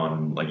stuntman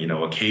on like, you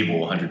know, a cable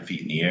 100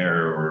 feet in the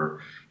air, or,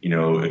 you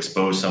know,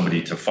 expose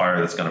somebody to fire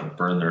that's going to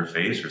burn their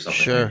face or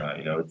something Sure. like that.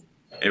 You know,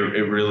 it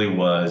really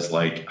was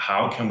like,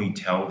 how can we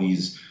tell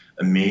these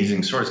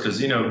amazing stories? Because,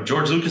 you know,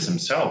 George Lucas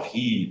himself,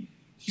 he's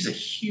a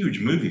huge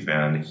movie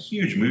fan. If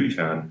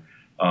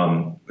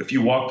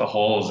you walk the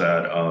halls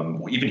at,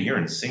 even here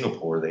in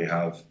Singapore, they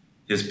have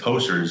his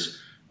posters,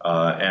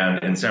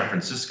 and in San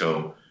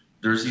Francisco,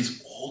 there's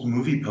these old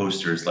movie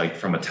posters, like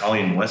from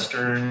Italian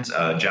Westerns,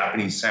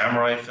 Japanese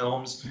samurai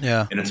films.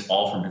 Yeah. And it's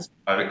all from his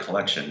private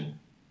collection.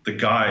 The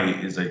guy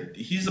is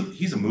he's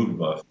a movie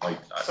buff. Like,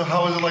 So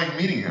how was it like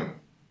meeting him?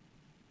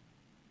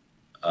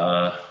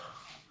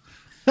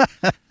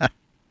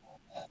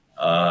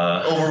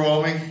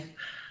 Overwhelming?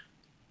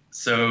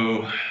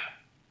 So,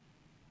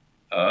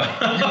 We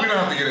don't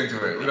have to get into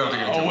it.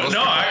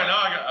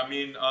 I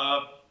mean,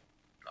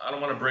 I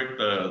don't want to break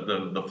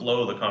the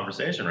flow of the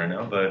conversation right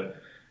now, but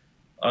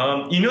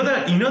you know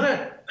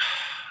that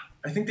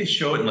I think they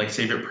show it in like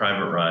Saving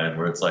Private Ryan,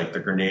 where it's like the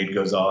grenade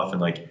goes off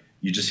and like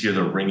you just hear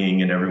the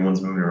ringing and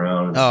everyone's moving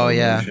around. Oh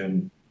yeah,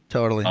 motion.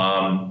 totally.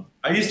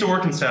 I used to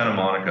work in Santa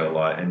Monica a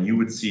lot, and you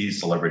would see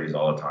celebrities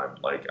all the time.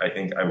 Like, I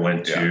think I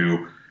went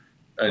to,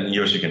 and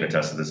Yoshi can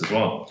attest to this as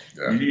well.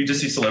 Yeah. You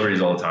just see celebrities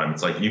all the time.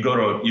 It's like you go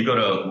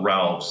to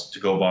Ralph's to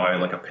go buy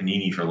like a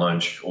panini for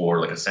lunch or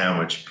like a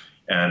sandwich,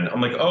 and I'm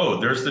like, oh,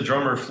 there's the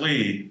drummer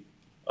Flea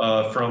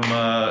from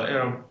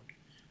the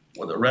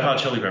Red Hot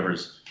Chili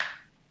Peppers.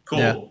 Cool.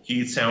 Yeah. He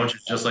eats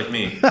sandwiches just like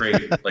me.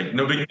 Great. Like,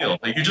 no big deal.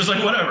 Like, you're just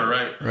like, whatever,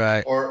 right?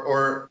 Right.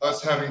 Or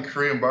us having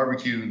Korean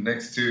barbecue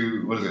next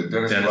to, what is it,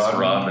 Dennis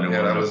Rodman.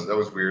 Yeah, that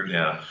was weird.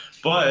 Yeah.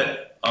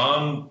 But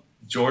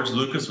George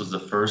Lucas was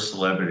the first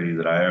celebrity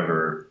that I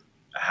ever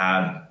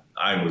had.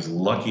 I was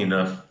lucky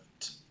enough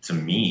to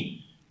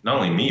meet, not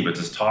only me, but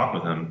just talk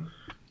with him.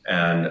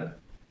 And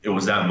it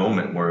was that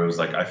moment where it was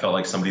like, I felt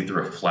like somebody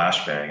threw a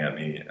flashbang at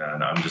me,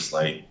 and I'm just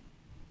like,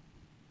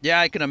 Yeah,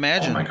 I can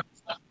imagine. oh my God,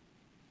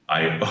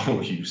 I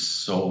owe you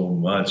so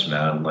much,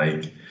 man.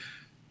 Like,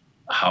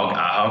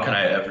 how can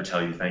I ever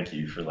tell you thank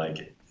you for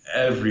like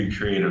every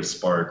creative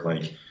spark?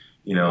 Like,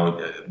 you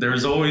know,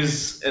 there's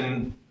always,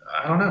 and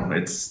I don't know,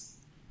 it's,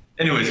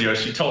 anyways,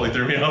 Yosh, you totally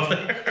threw me off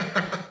there.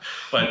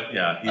 But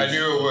yeah. I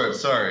knew it would.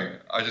 Sorry.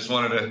 I just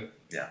wanted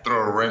to throw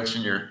a wrench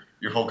in your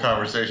whole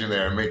conversation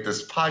there and make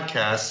this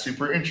podcast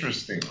super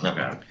interesting.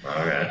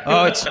 Okay.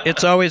 Oh,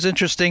 it's always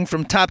interesting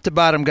from top to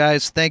bottom,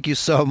 guys. Thank you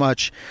so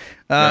much.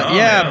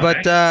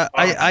 I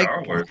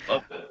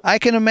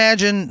can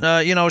imagine,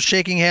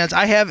 shaking hands.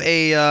 I have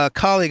a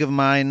colleague of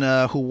mine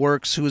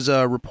who's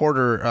a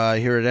reporter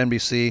here at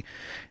NBC,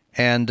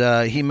 and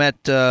he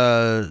met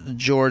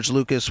George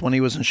Lucas when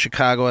he was in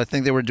Chicago. I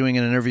think they were doing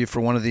an interview for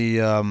one of the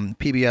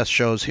PBS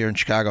shows here in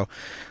Chicago.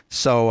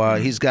 So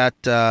he's got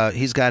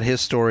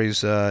his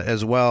stories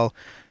as well.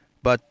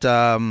 But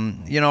I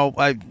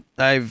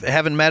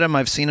haven't met him.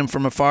 I've seen him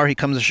from afar. He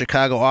comes to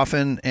Chicago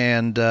often,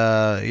 and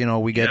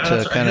we get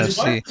to kind of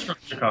see.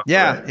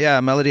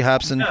 Melody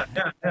Hobson.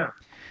 Yeah.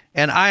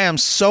 And I am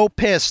so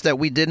pissed that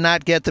we did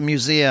not get the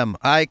museum.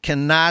 I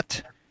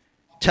cannot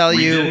tell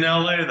you. We did in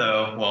LA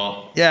though.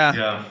 Well.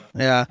 Yeah.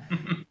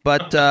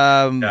 But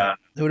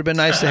it would have been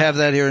nice to have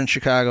that here in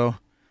Chicago.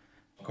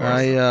 Of course.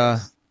 I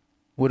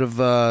would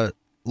have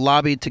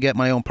lobbied to get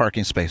my own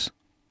parking space.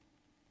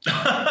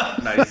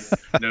 Nice.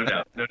 No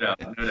doubt.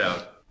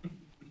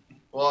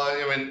 Well,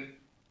 I mean,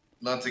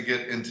 not to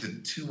get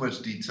into too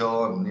much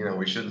detail, and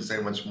we shouldn't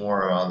say much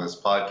more on this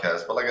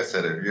podcast. But like I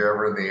said, if you're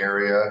ever in the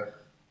area,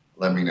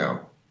 let me know.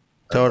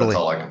 Totally.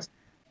 That's all I can say.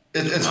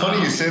 It's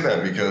funny you say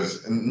that,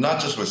 because not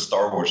just with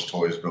Star Wars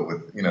toys, but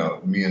with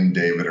me and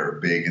David are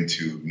big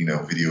into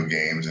video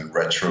games and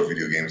retro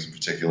video games in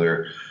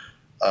particular.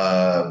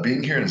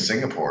 Being here in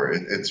Singapore,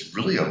 it's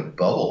really a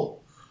bubble.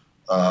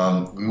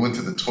 We went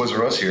to the Toys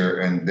R Us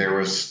here, and there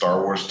was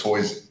Star Wars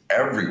toys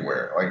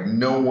everywhere. Like,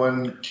 no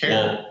one cared.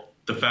 Well,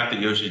 the fact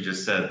that Yoshi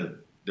just said that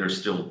there's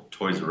still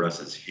Toys R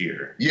Us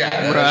here. Yeah,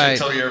 that right.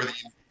 should tell you everything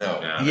you need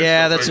to know.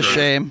 Yeah, that's a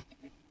shame.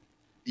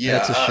 Yeah,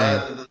 that's a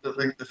shame.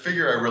 The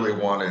figure I really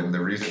wanted, and the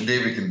reason,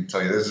 David can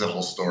tell you, there's a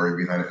whole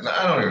story behind it. And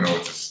I don't even know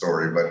it's a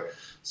story, but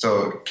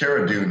so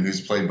Cara Dune,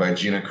 who's played by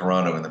Gina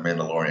Carano in The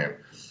Mandalorian,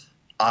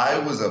 I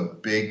was a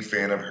big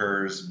fan of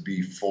hers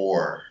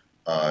before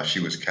she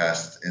was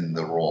cast in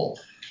the role.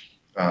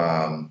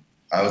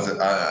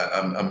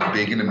 I'm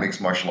big into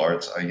mixed martial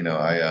arts. I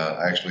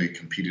actually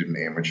competed in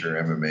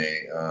amateur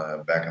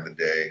MMA back in the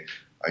day.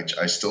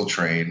 I still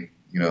train.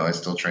 I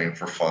still train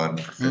for fun,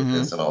 for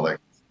fitness, and all that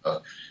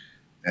stuff.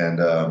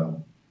 And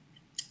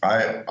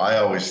I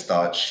always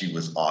thought she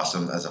was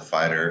awesome as a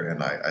fighter,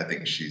 and I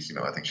think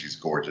she's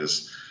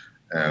gorgeous.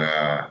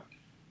 And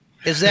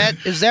is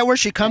that where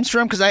she comes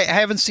from? Because I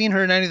haven't seen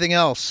her in anything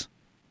else.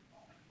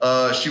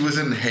 She was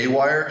in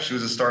Haywire. She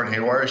was a star in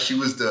Haywire. She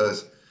was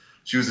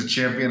a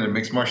champion in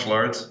mixed martial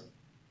arts.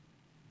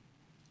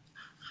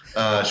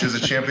 She was a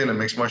champion in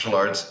mixed martial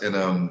arts in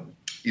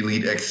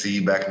Elite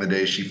XC back in the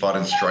day. She fought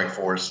in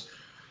Strikeforce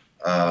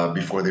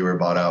before they were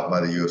bought out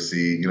by the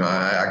UFC.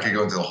 I could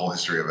go into the whole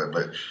history of it,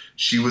 but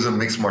she was a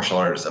mixed martial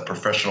artist, a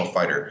professional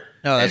fighter.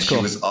 Oh, that's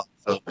cool.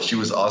 She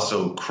was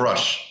also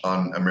Crush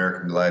on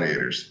American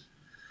Gladiators.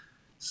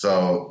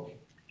 So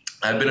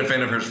I'd been a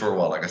fan of hers for a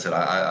while. Like I said,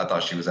 I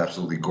thought she was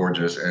absolutely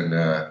gorgeous. And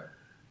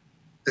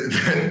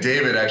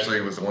David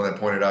actually was the one that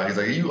pointed out, he's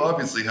like, you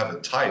obviously have a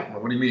type.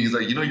 What do you mean? He's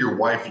like, your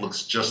wife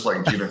looks just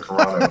like Gina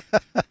Carano.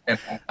 And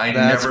I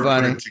never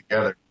put it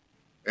together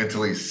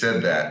until he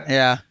said that.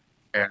 Yeah.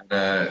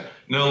 And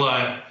no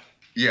lie.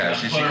 Yeah,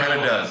 she kind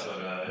of does.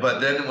 But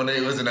then when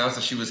it was announced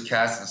that she was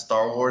cast in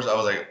Star Wars, I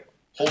was like,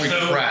 holy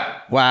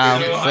crap. Wow,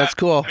 that's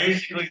cool.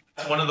 Basically,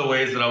 that's one of the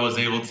ways that I was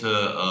able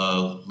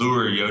to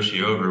lure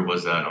Yoshi over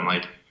was that I'm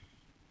like,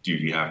 dude,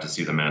 you have to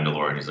see The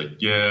Mandalorian. He's like,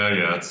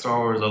 yeah, it's Star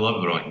Wars. I love it.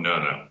 But I'm like,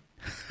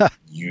 no.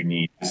 You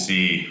need to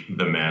see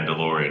The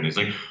Mandalorian. He's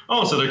like,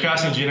 oh, so they're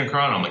casting Gina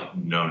Carano. I'm like,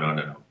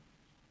 no.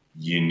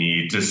 You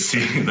need to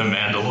see The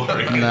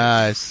Mandalorian.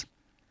 Nice.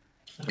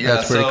 Yeah,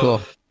 that's pretty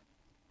cool.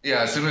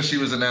 Yeah, as soon as she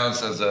was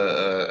announced as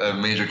a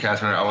major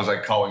cast member, I was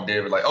like calling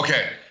David, like,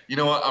 okay, you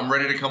know what? I'm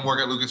ready to come work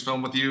at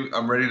Lucasfilm with you.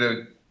 I'm ready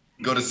to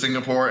go to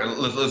Singapore and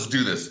let's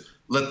do this.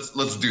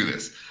 Let's do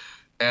this.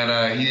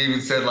 And he even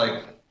said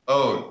like,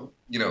 oh,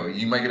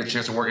 you might get a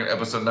chance to work in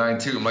episode 9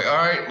 too. I'm like, all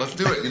right, let's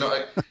do it.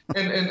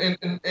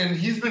 And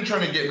he's been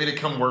trying to get me to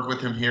come work with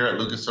him here at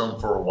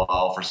Lucasfilm for a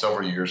while, for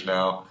several years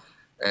now.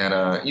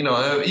 And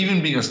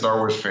even being a Star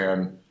Wars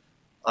fan,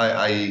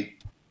 I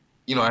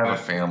have a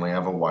family, I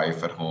have a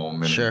wife at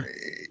home, and sure.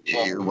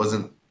 it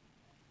wasn't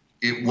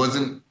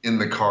in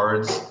the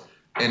cards,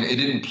 and it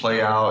didn't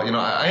play out.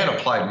 I had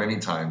applied many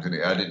times, and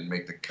I didn't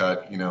make the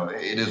cut.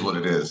 It is what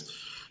it is,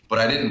 but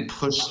I didn't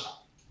push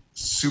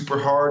super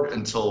hard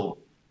until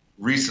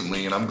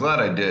recently, and I'm glad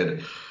I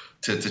did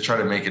to try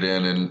to make it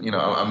in. And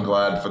I'm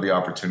glad for the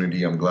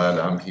opportunity. I'm glad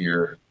I'm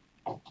here,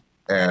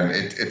 and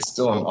it's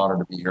still an honor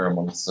to be here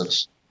among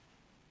such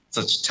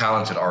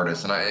talented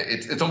artists. And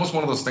it's almost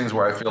one of those things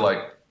where I feel like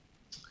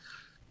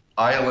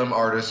ILM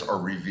artists are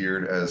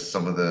revered as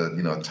some of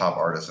the top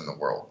artists in the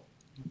world,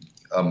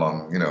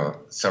 among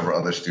several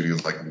other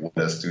studios like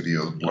Weta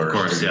Studios, Blur. Of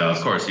course, Studios. yeah,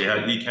 of course. You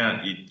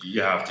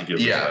have to give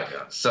respect.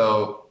 Yeah.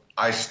 So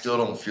I still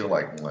don't feel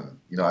like one.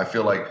 I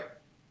feel like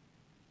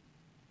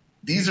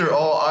these are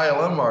all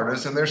ILM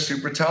artists and they're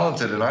super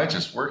talented, and I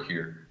just work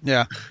here.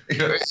 Yeah.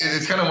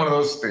 It's kind of one of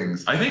those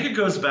things. I think it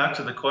goes back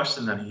to the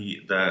question that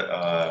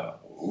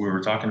we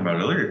were talking about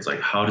earlier. It's like,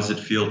 how does it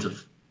feel to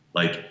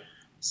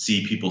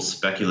see people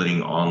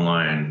speculating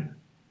online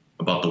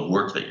about the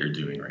work that you're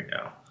doing right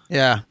now?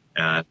 Yeah.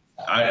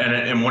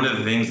 And one of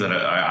the things that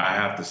I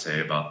have to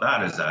say about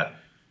that is that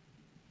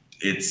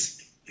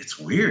it's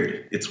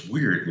weird. It's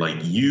weird. Like,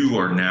 you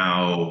are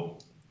now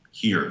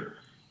here,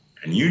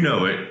 and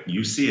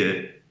you see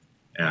it,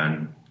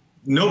 and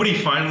nobody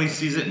finally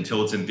sees it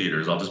until it's in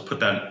theaters. I'll just put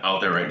that out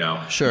there right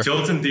now. Sure. Until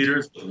it's in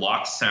theaters with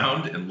locked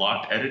sound and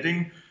locked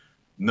editing,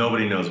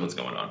 nobody knows what's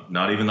going on.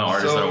 Not even the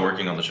artists that are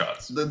working on the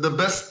shots. The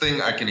best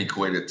thing I can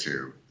equate it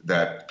to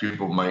that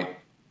people might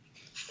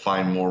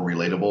find more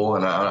relatable,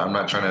 and I'm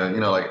not trying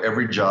to,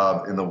 every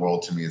job in the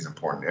world to me is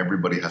important.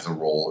 Everybody has a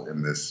role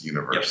in this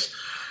universe. Yep.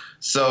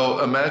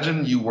 So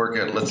imagine you work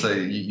at, let's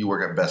say you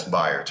work at Best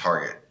Buy or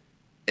Target,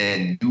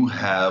 and you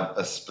have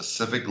a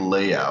specific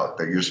layout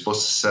that you're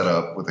supposed to set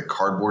up with a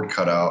cardboard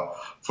cutout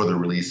for the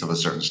release of a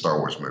certain Star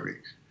Wars movie.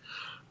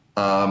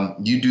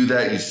 You do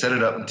that, you set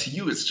it up, and to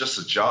you it's just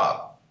a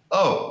job.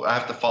 Oh, I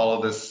have to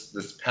follow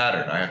this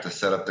pattern. I have to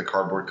set up the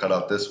cardboard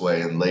cutout this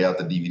way and lay out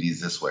the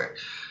DVDs this way.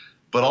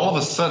 But all of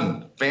a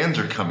sudden, fans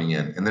are coming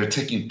in and they're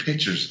taking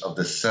pictures of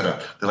this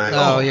setup. They're like,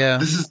 "Oh, yeah,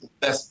 this is the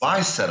Best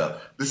Buy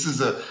setup. This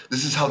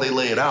is how they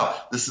lay it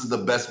out. This is the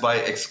Best Buy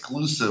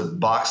exclusive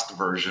boxed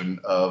version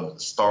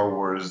of Star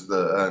Wars,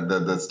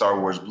 the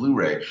Star Wars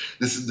Blu-ray.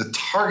 This is the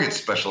Target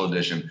special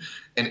edition."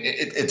 And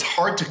it's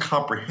hard to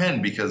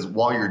comprehend because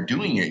while you're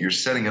doing it, you're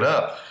setting it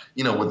up.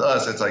 With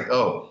us, it's like,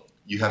 oh,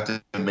 you have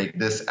to make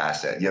this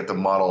asset. You have to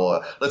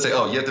model. Let's say,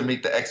 oh, you have to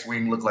make the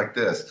X-wing look like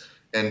this.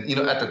 And,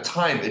 at the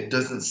time, it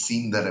doesn't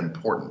seem that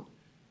important.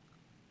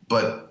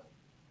 But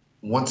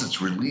once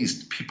it's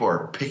released, people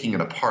are picking it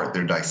apart.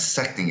 They're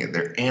dissecting it.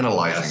 They're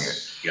analyzing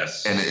it.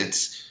 Yes. And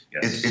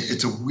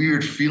it's a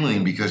weird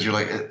feeling because you're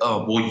like,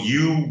 oh. Well,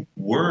 you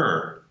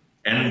were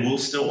And we'll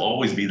still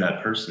always be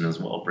that person as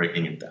well,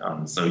 breaking it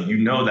down. So you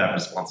know that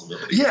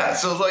responsibility. Yeah,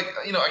 so like,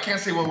 I can't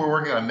say what we're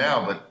working on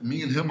now, but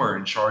me and him are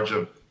in charge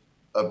of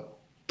a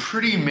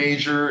pretty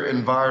major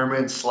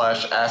environment /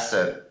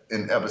 asset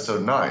in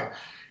episode 9.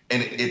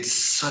 And it's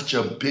such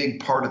a big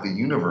part of the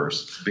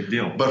universe. Big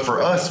deal. But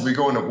for us, we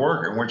go into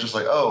work and we're just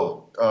like,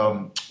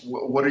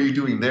 what are you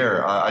doing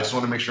there? I just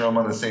want to make sure I'm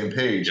on the same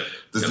page. Yep.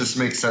 Does this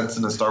make sense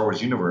in the Star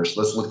Wars universe?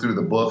 Let's look through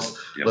the books.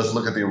 Yep. Let's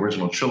look at the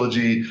original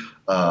trilogy.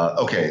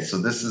 Okay, so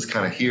this is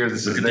kind of here.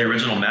 This Look is at there. the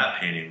original map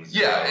paintings.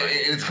 Yeah,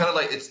 it's kind of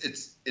like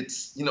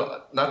it's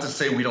not to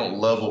say we don't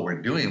love what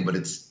we're doing, but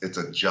it's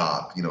a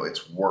job.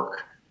 It's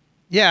work.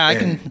 Yeah, I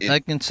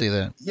And can see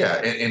that. Yeah,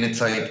 and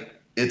it's like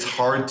it's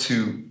hard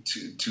to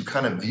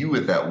kind of view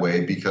it that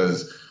way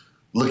because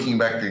looking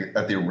back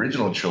at the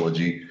original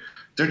trilogy,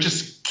 they're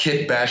just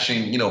kid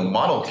bashing,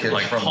 model kids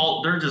Like from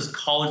they're just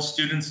college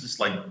students, just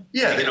like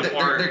yeah, taking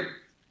apart. they're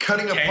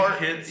cutting tank apart,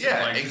 hits yeah,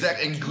 and, like,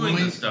 exactly, and doing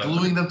this stuff.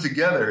 gluing them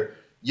together.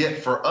 Yet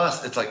for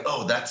us, it's like,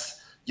 oh, that's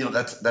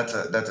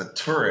a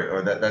turret,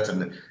 or that's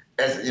an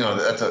that's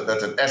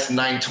an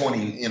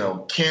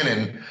S920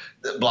 cannon,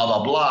 blah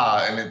blah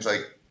blah, and it's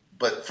like.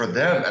 But for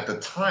them at the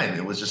time,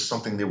 it was just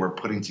something they were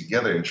putting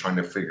together and trying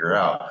to figure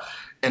out.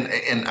 And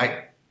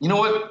I, you know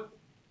what?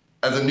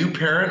 As a new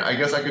parent, I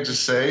guess I could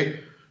just say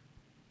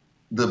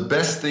the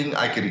best thing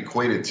I could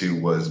equate it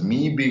to was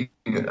me being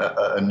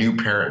a new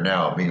parent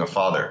now, being a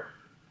father,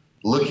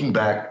 looking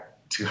back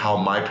to how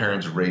my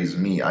parents raised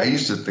me. I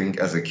used to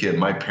think as a kid,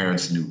 my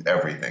parents knew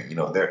everything.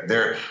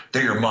 They're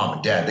your mom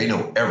and dad. They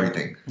know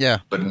everything. Yeah.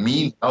 But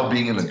me now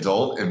being an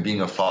adult and being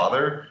a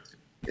father,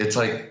 it's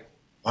like,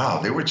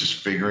 wow, they were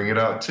just figuring it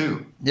out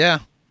too. Yeah.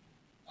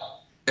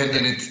 And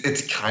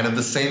it's kind of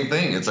the same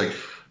thing. It's like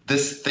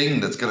this thing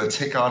that's going to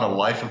take on a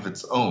life of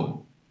its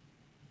own.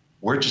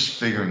 We're just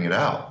figuring it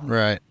out.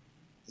 Right.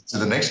 To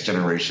the next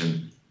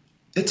generation,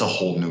 it's a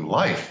whole new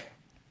life.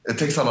 It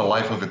takes on a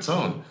life of its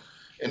own.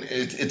 And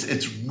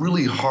it's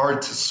really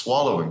hard to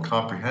swallow and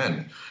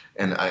comprehend.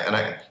 And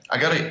I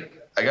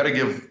gotta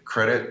give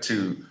credit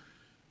to.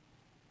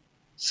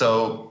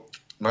 So,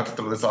 not to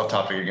throw this off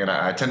topic again,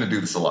 I tend to do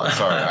this a lot.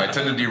 Sorry, I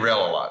tend to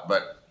derail a lot.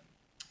 But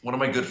one of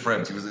my good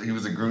friends, he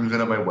was a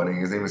groomsman at my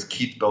wedding. His name is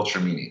Keith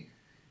Beltramini.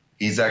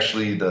 He's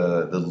actually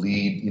the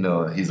lead.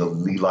 He's a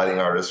lead lighting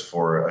artist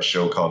for a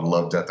show called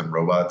Love, Death, and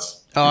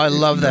Robots. Oh, I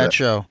love that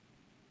show.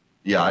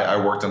 Yeah,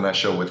 I worked on that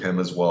show with him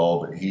as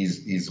well. But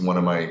he's one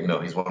of my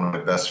he's one of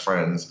my best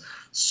friends.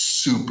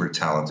 Super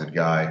talented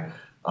guy.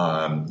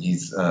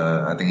 He's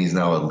I think he's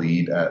now a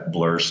lead at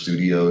Blur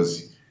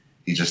Studios.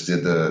 He just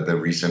did the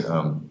recent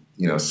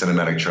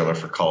cinematic trailer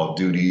for Call of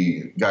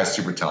Duty. Guy's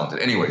super talented.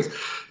 Anyways,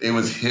 it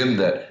was him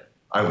that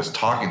I was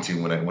talking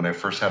to when I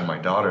first had my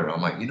daughter, and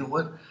I'm like, you know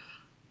what?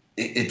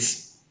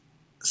 It's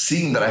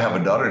seeing that I have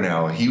a daughter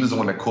now. He was the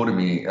one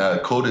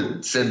that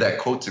said that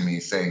quote to me,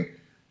 saying,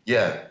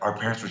 "Yeah, our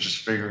parents were just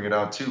figuring it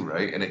out too,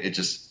 right?" And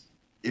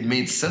it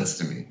made sense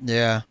to me.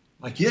 Yeah.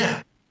 Like,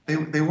 yeah,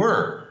 they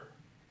were,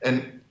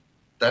 and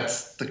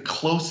that's the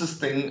closest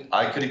thing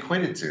I could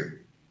equate it to.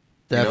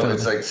 Definitely.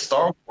 It's like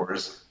Star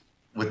Wars.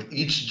 With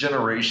each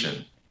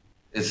generation,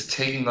 is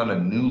taking on a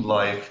new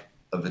life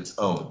of its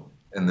own.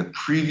 And the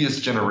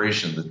previous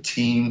generation, the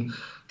team,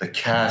 the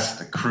cast,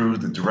 the crew,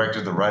 the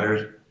director, the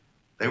writer,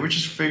 they were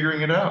just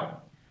figuring it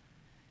out.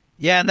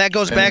 Yeah, and that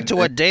goes back to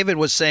what David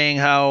was saying,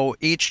 how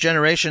each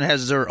generation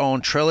has their own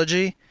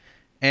trilogy.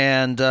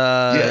 And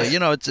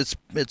yes.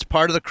 it's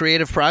part of the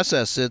creative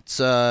process.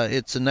 It's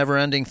a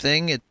never-ending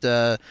thing.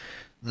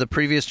 The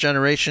previous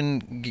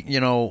generation,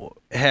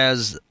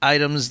 has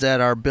items that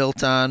are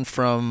built on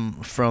from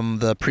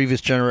the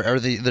previous generation, or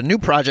the new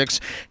projects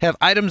have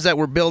items that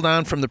were built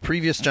on from the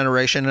previous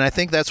generation, and I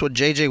think that's what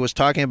JJ was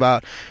talking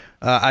about.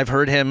 I've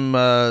heard him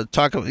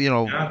talk,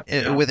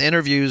 with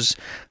interviews,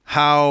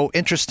 how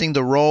interesting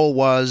the role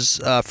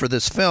was for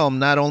this film,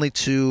 not only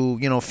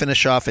to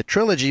finish off a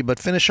trilogy, but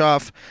finish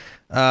off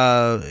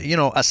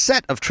a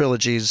set of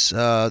trilogies,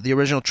 the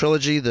original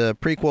trilogy, the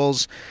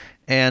prequels,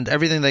 and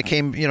everything that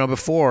came,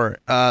 before.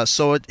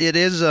 So it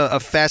is a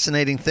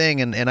fascinating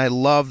thing, and I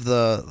love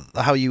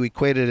how you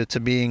equated it to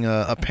being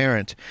a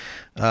parent,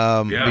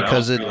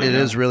 because it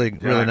is really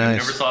nice. I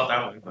never saw it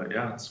that way, but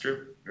yeah, it's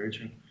true. Very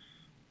true.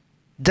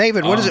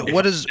 David, what is it?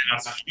 What is?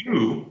 Ask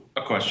you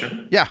a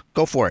question. Yeah,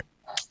 go for it.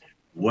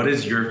 What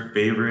is your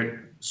favorite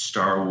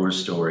Star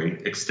Wars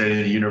story?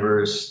 Extended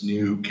universe,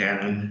 new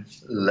canon,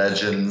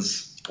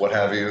 Legends, what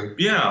have you?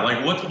 Yeah,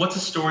 like what's a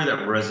story that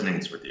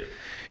resonates with you?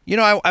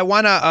 I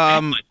want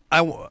to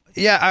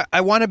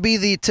I want to be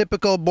the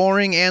typical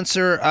boring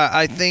answer.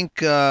 I think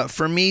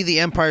for me, The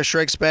Empire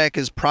Strikes Back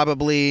is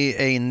probably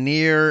a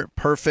near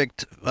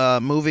perfect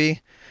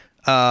movie.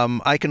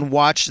 I can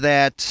watch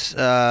that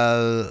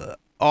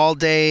all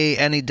day,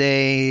 any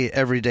day,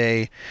 every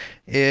day.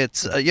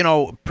 It's in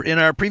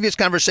our previous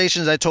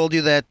conversations, I told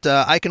you that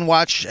I can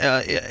watch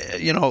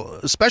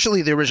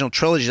especially the original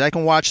trilogies. I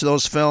can watch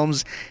those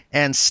films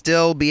and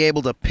still be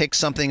able to pick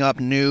something up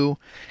new.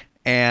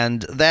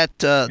 And that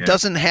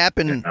doesn't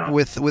happen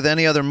with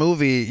any other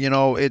movie. You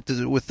know,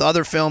 with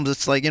other films,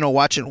 it's like, you know,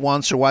 watch it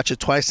once or watch it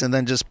twice and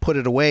then just put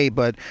it away.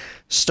 But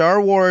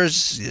Star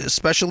Wars,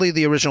 especially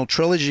the original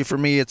trilogy, for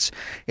me, it's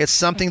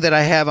something that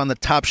I have on the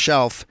top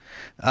shelf.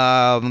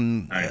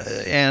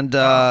 Nice. And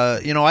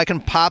you know, I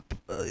can pop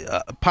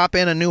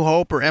in A New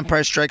Hope or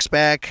Empire Strikes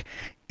Back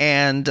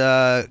and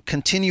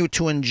continue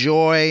to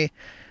enjoy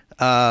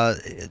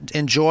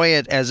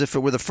it as if it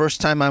were the first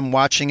time I'm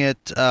watching it,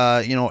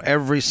 you know,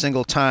 every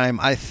single time.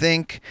 I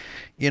think,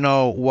 you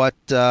know, what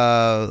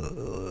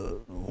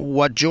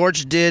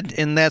George did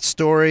in that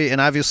story,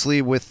 and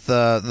obviously with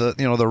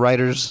the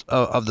writers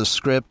of the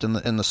script and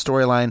the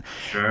storyline,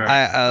 Sure.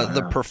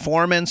 The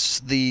performance,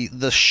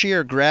 the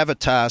sheer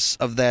gravitas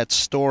of that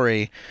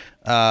story,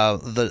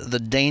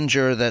 the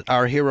danger that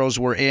our heroes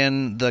were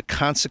in, the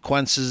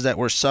consequences that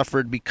were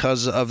suffered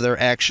because of their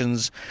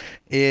actions,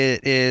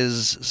 it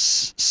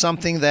is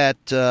something that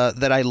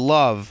I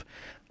love.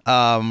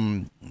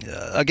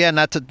 Again,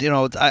 not to, you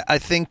know, I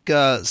think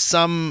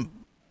some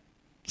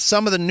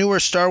of the newer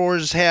Star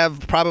Wars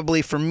have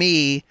probably, for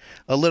me,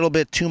 a little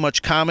bit too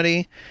much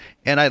comedy.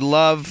 And I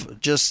love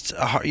just,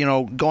 you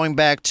know, going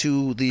back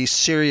to the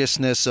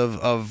seriousness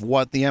of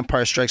what The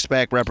Empire Strikes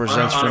Back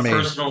represents for me. On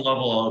a personal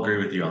level, I'll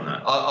agree with you on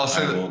that. I'll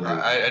say that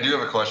I do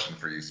have a question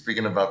for you.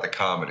 Speaking about the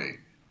comedy,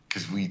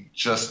 because we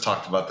just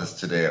talked about this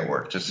today at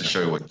work, just to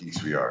show you what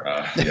geeks we are.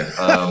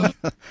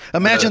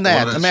 Imagine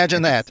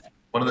that.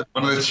 One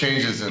of the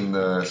changes in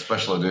the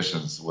special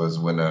editions was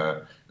when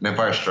in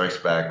Empire Strikes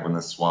Back, when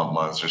the swamp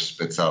monster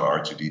spits out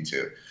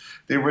R2-D2.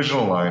 The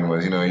original line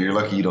was, you know, you're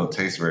lucky you don't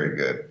taste very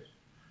good.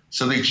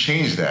 So they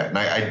changed that, and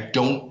I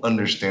don't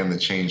understand the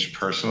change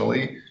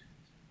personally.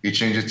 You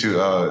change it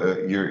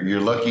to you're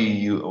lucky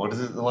you. What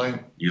is it? The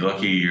line? You're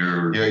lucky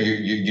you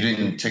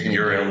didn't take any.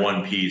 You're in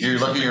one piece. You're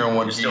lucky you're in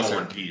one piece. You're still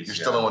in one piece. You're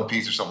still in one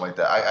piece or something like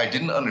that. I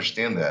didn't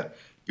understand that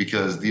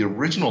because the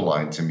original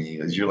line to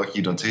me is "You're lucky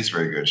you don't taste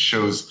very good"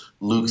 shows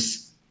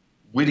Luke's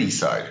witty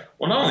side.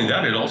 Well, not only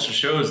that, it also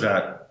shows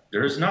that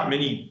there's not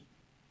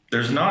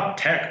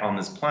tech on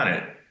this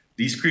planet.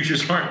 These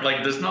creatures aren't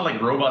like, there's not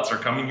like robots are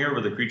coming here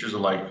where the creatures are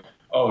like,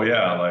 oh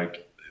yeah,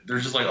 like they're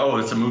just like, oh,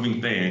 it's a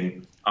moving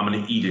thing. I'm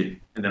going to eat it.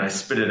 And then I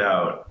spit it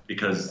out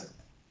because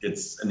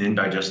it's an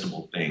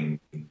indigestible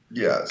thing.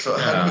 Yeah. So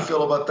how do you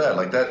feel about that?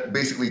 Like that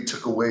basically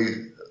took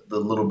away the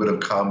little bit of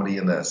comedy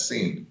in that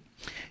scene.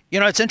 You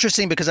know, it's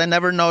interesting because I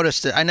never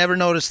noticed it. I never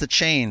noticed the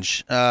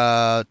change.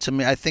 To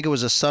me, I think it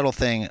was a subtle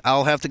thing.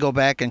 I'll have to go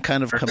back and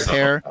kind of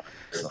compare.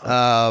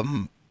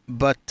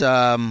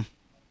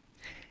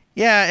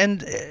 Yeah,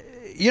 and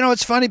you know,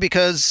 it's funny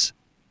because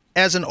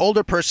as an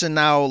older person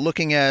now,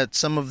 looking at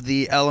some of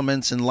the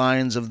elements and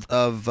lines of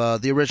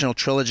the original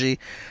trilogy,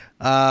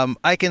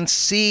 I can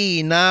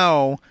see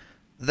now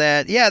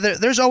that, yeah,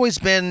 there's always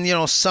been, you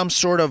know, some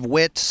sort of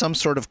wit, some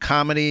sort of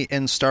comedy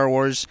in Star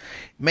Wars.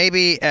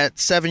 Maybe at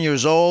 7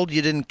 years old,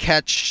 you didn't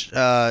catch,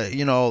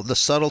 you know, the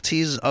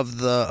subtleties of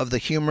the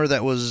humor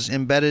that was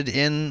embedded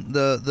in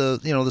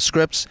the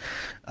scripts.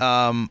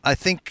 I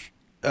think.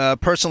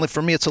 Personally,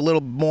 for me, it's a little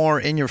more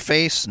in your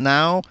face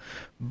now,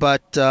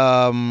 but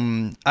I'll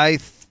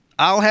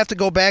have to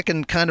go back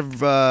and kind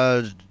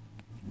of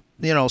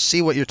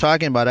see what you're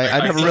talking about. I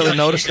never really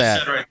noticed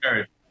that. Right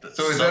there,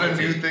 so is that a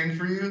new thing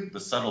for you? The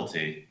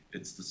subtlety.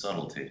 It's the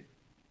subtlety.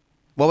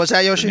 What was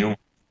that, Yoshi?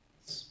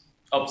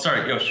 Oh,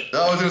 sorry, Yoshi.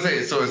 I was going to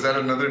say, so is that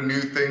another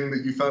new thing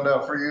that you found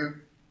out for you?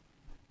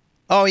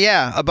 Oh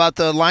yeah, about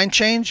the line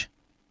change.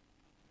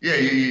 Yeah,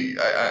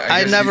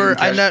 I never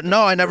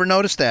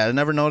noticed that. I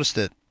never noticed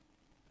it.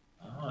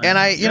 And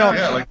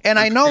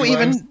I know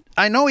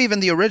even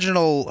the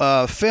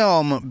original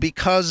film,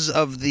 because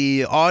of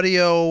the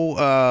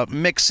audio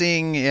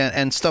mixing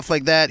and stuff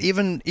like that,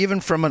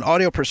 even from an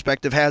audio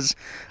perspective, has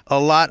a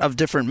lot of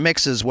different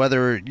mixes,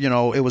 whether, you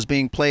know, it was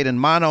being played in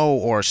mono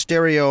or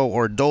stereo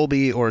or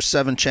Dolby or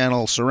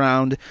 7-channel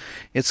surround.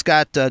 It's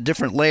got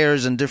different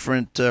layers and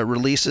different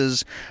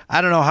releases.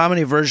 I don't know how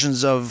many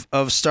versions of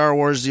Star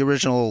Wars, the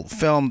original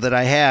film, that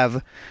I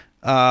have.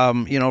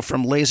 You know,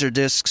 from laser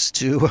discs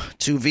to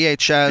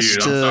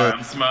VHS. Dude,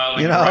 I'm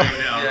smiling, you know, right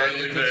now. Yeah,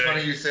 it's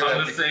funny you say that.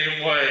 I'm the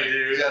same way,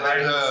 dude. Yeah,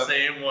 I'm the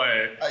same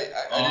way.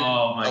 A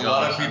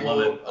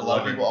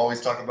lot of people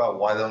always talk about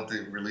why don't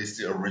they release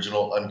the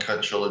original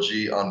uncut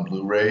trilogy on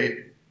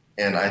Blu-ray,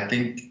 and I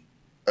think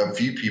a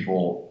few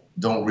people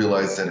don't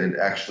realize that it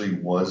actually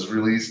was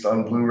released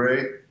on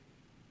Blu-ray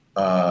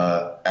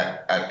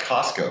at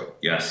Costco.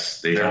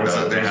 Yes, there was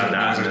a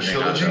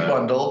trilogy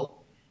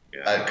bundle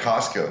at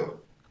Costco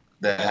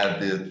that had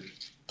the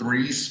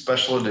 3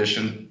 special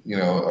edition, you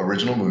know,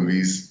 original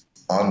movies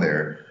on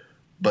there,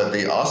 but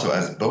they also,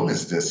 as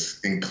bonus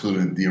discs,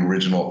 included the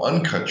original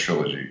uncut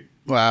trilogy.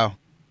 Wow,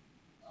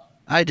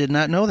 I did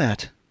not know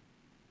that.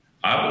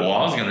 I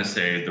was gonna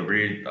say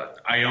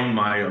I own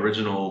my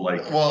original,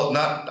 like. Well,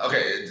 not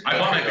okay. I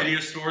bought my video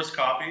store's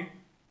copy.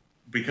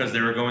 because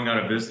they were going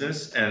out of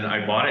business, and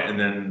I bought it, and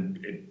then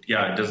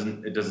it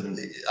doesn't.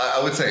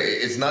 I would say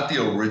it's not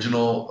the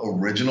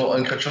original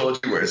Uncut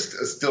Trilogy where it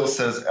still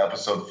says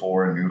Episode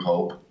 4, A New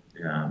Hope.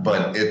 Yeah.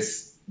 But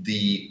it's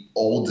the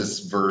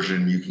oldest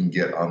version you can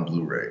get on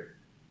Blu-ray.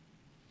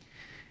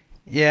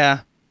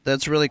 Yeah,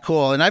 that's really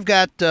cool. And I've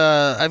got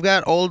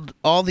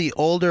all the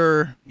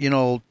older,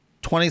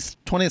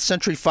 20th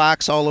Century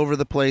Fox all over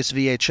the place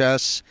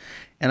VHS.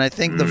 And I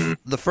think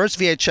the first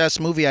VHS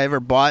movie I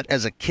ever bought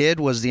as a kid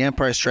was The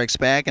Empire Strikes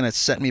Back, and it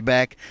set me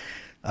back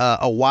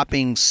a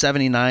whopping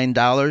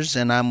 $79.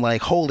 And I'm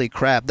like, holy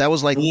crap! That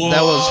was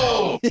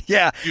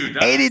yeah, Dude,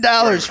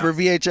 $80 for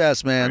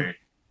VHS, man. Great.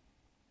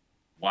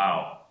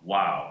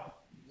 Wow.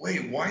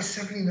 Wait, why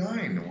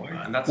 79?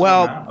 Why?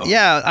 Well,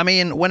 yeah, I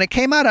mean, when it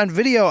came out on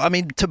video, I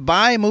mean, to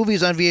buy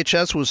movies on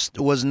VHS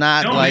was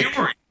not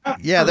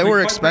they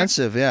were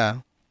expensive, yeah.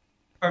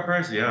 Quite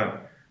pricey, yeah.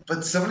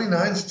 But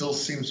 79 still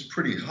seems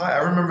pretty high.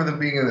 I remember them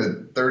being in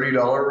the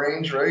 $30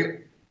 range,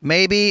 right?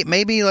 Maybe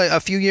like a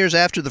few years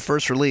after the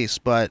first release,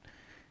 but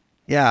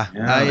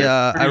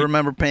I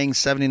remember paying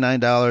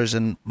 $79,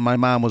 and my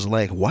mom was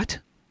like, "What?"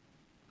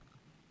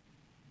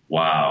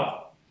 Wow.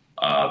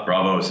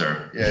 Bravo,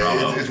 sir. Yeah,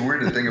 bravo. It's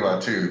weird to think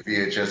about too.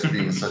 VHS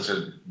being such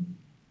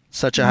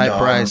a high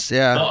price.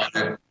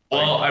 Yeah.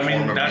 Well, I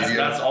mean,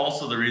 that's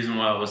also the reason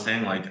why I was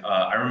saying, like,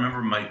 I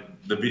remember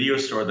the video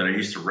store that I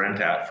used to rent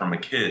at from a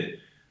kid,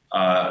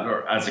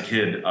 or as a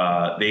kid,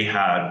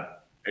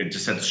 it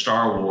just said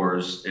Star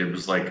Wars. It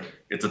was like,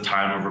 it's a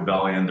time of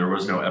rebellion. There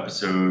was no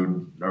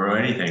episode or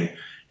anything.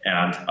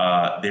 And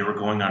they were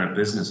going out of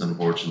business,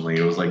 unfortunately.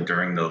 It was like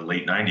during the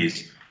late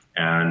 90s.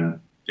 And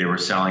they were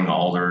selling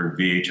all their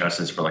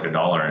VHSs for like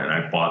 $1. And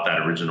I bought that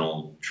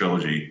original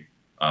trilogy,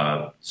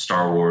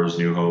 Star Wars,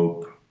 New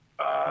Hope,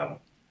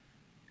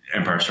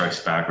 Empire Strikes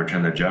Back,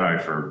 Return of the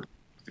Jedi for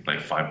I think like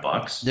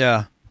 $5.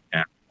 Yeah.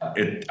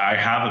 And I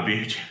have a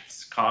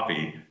VHS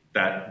copy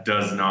that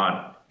does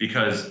not,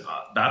 because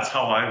that's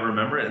how I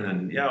remember it. And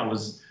then, it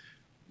was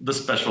the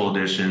special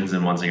editions.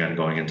 And once again,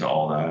 going into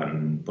all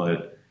that.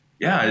 But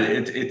yeah,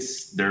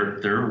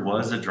 there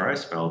was a dry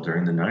spell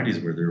during the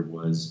 90s where there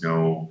was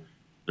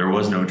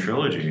no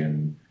trilogy.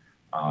 And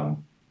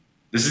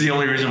this is the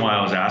only reason why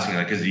I was asking,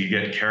 like, because you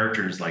get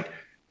characters like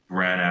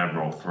Grand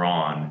Admiral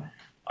Thrawn.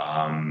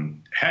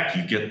 Heck,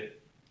 you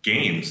get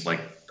games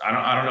like,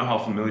 I don't know how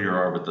familiar you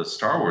are with the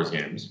Star Wars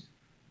games.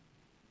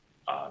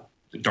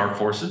 The Dark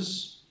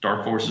Forces.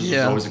 Dark Forces was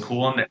always a cool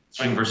one. The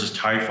X-Wing versus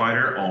TIE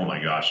Fighter. Oh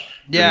my gosh.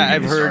 Yeah,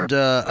 I've heard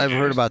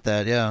about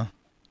that. Yeah.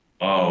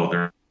 Oh,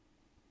 they're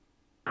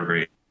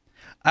great.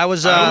 I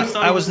was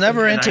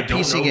never into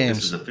PC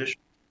games.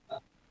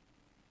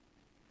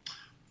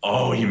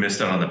 Oh, you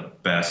missed out on the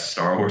best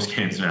Star Wars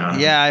games now.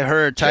 Yeah, I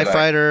heard TIE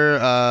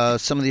Fighter,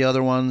 some of the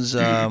other ones.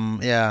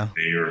 Yeah.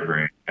 They were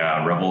great.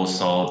 Yeah, Rebel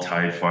Assault,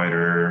 TIE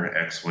Fighter,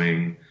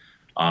 X-Wing.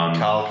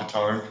 Kyle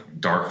Katarn.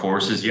 Dark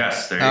Forces,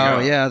 yes, there you go. Oh,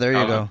 yeah, there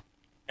you go.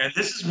 And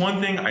this is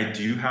one thing I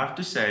do have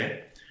to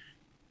say.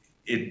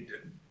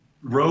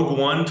 Rogue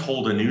One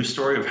told a new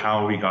story of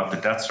how we got the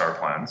Death Star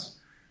plans.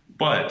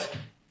 But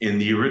in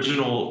the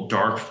original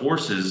Dark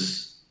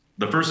Forces,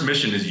 the first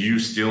mission is you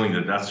stealing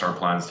the Death Star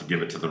plans to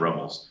give it to the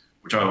rebels,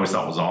 which I always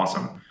thought was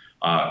awesome.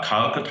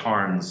 Kyle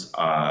Katarn's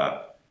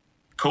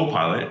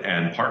co-pilot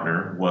and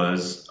partner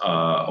was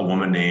a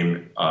woman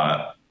named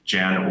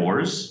Jan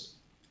Ors.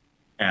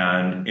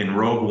 And in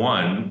Rogue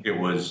One, it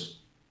was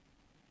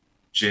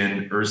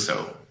Jyn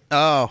Erso.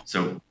 Oh.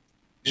 So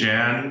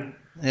Jan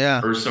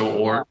Erso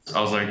Ors.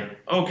 I was like,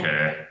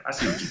 okay, I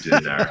see what you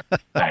did there.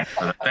 Thanks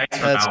for that. Thanks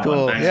for That's that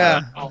cool. one.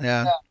 Yeah.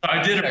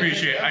 I did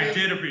appreciate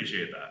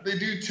that. They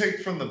do take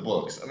from the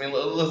books. I mean,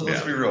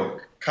 let's be real.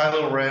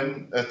 Kylo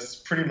Ren, that's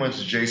pretty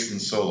much Jason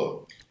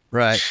Solo.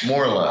 Right.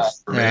 More or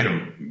less.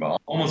 Verbatim.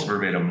 Almost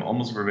verbatim,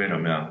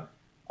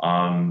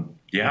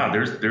 yeah.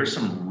 There's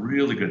some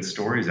really good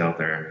stories out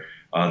there.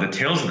 The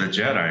Tales of the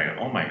Jedi,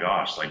 oh my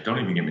gosh, like, don't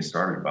even get me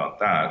started about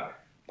that.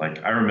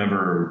 Like, I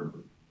remember,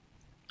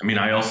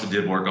 I also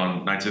did work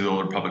on Knights of the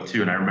Old Republic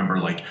too, and I remember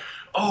like,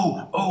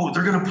 oh,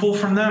 they're gonna pull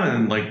from them,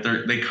 and like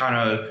they kind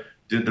of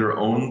did their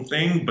own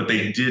thing, but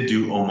they did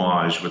do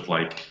homage with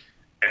like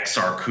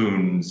Exar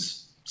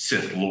Kun's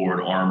Sith Lord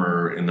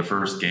armor in the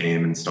first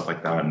game and stuff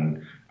like that,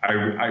 and I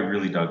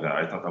really dug that.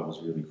 I thought that was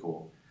really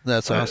cool.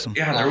 That's awesome.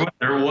 Yeah,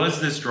 there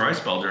was this dry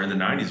spell during the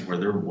 90s where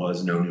there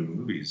was no new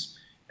movies,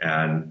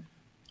 and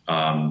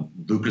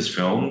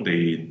Lucasfilm,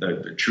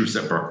 the troops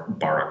at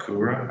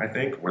Barakura, I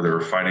think, where they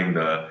were fighting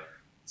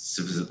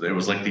it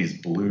was like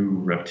these blue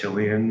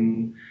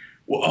reptilian.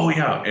 Well, oh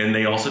yeah, and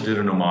they also did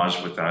an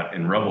homage with that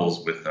in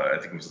Rebels with I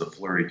think it was the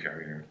Flurry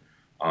carrier.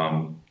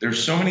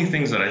 There's so many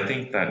things that I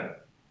think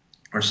that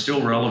are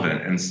still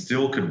relevant and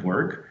still could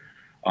work.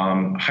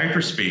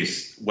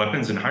 Hyperspace,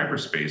 weapons in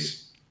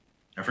hyperspace.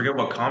 I forget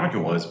what comic it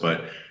was,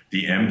 but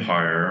the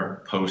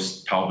Empire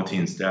post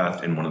Palpatine's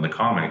death in one of the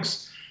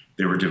comics,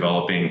 they were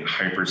developing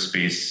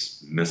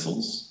hyperspace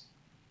missiles.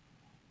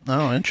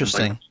 Oh,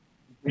 interesting.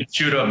 Like,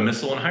 shoot a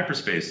missile in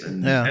hyperspace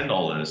and end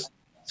all this.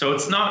 So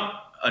it's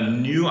not a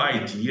new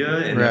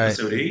idea in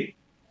episode 8.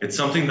 It's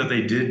something that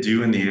they did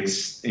do in the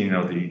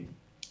the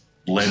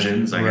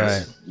Legends, I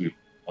guess we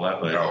call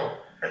that, but no,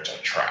 it's a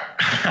trap.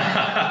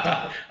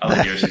 I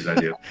like Yoshi's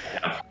idea.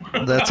 Yeah.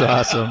 That's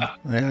awesome.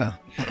 Yeah,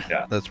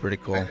 that's pretty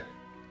cool.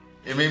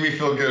 It made me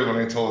feel good when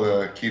I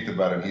told Keith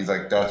about it. He's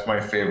like, "That's my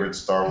favorite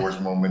Star Wars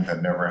moment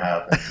that never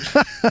happened."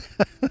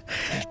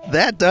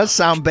 That does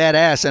sound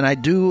badass, and I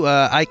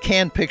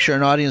can picture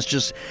an audience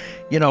just,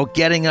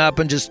 getting up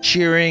and just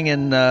cheering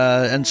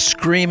and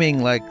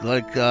screaming like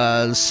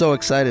so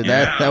excited.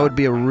 Yeah. That would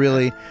be a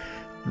really,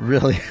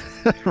 really,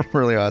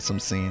 really awesome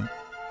scene.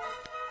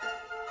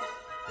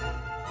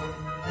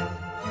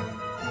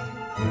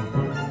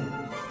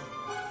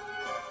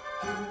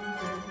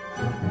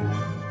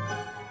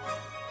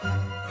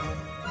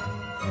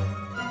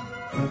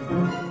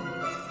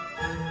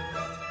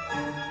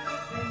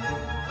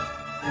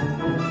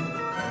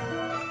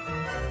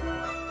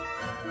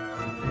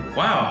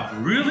 Wow,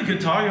 really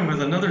good talking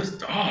with another.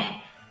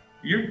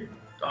 You're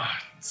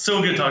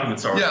so good talking with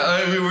Star Wars.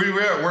 Yeah, we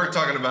were at work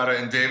talking about it,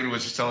 and David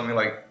was just telling me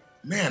like,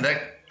 "Man,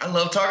 I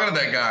love talking to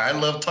that guy. I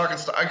love talking.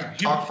 I could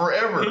talk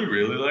forever." He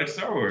really likes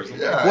Star Wars.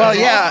 Yeah. Well,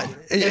 yeah,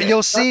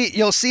 you'll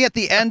see at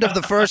the end of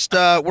the first.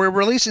 We're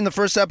releasing the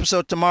first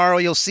episode tomorrow.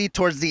 You'll see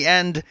towards the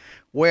end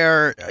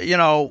where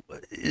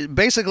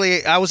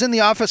basically I was in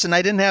the office and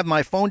I didn't have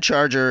my phone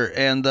charger,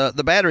 and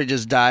the battery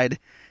just died.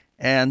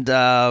 And,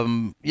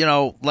 I'll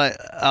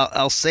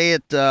say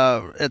it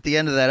at the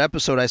end of that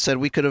episode. I said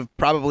we could have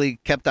probably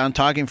kept on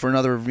talking for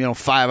another,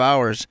 5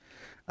 hours.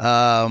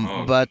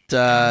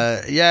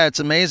 It's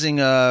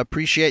amazing.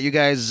 Appreciate you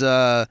guys,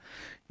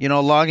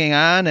 logging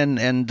on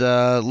and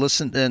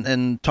listen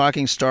and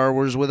talking Star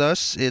Wars with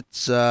us.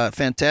 It's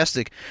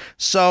fantastic.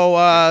 So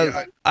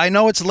I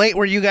know it's late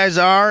where you guys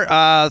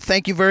are.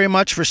 Thank you very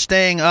much for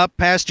staying up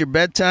past your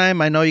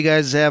bedtime. I know you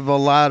guys have a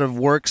lot of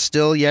work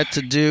still yet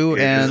to do,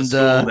 and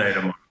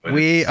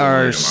we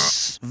are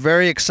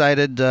very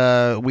excited.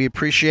 We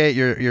appreciate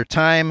your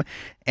time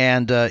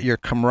and your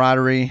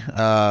camaraderie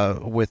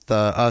with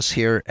us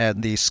here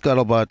at the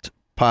Scuttlebutt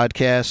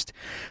podcast.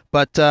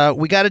 But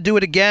we got to do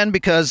it again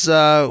because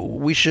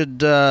we should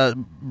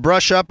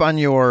brush up on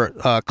your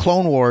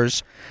Clone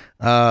Wars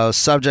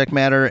subject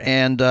matter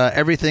and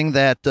everything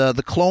that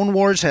the Clone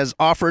Wars has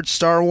offered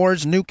Star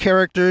Wars. New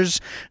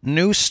characters,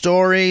 new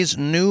stories,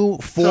 new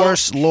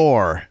Force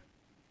lore.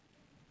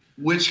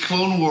 Which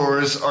Clone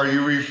Wars are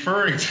you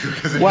referring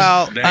to?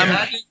 Well, they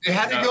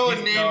had to go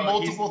and name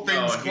multiple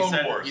things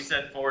Clone Wars. He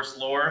said Force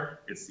lore.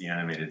 It's the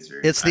animated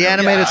series. It's the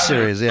animated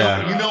series,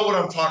 yeah. You know what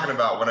I'm talking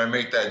about when I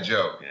make that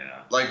joke. Yeah.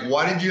 Like,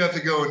 why did you have to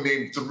go and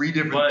name 3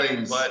 different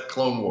things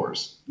Clone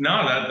Wars?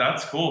 No,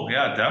 that's cool.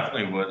 Yeah,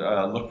 definitely would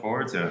look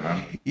forward to it,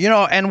 man.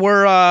 And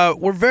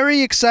we're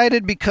very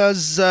excited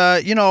because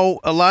a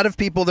lot of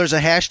people. There's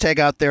a hashtag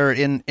out there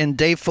in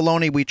Dave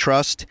Filoni we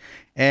trust.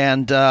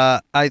 And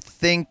I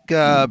think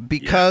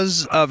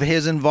because of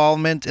his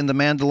involvement in The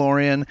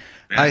Mandalorian,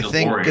 I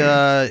think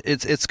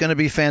it's going to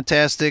be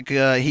fantastic.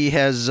 He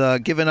has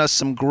given us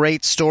some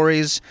great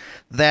stories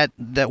that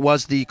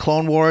was the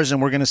Clone Wars, and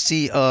we're going to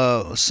see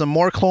some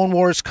more Clone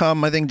Wars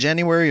come, I think,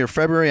 January or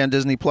February on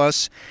Disney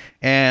Plus,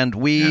 and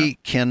we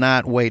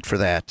cannot wait for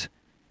that.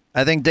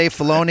 I think Dave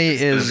Filoni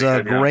is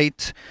a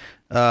great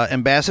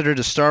ambassador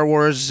to Star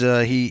Wars.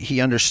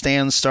 He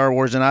understands Star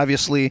Wars, and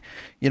obviously,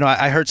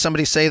 I heard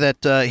somebody say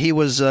that he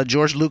was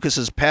George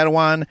Lucas's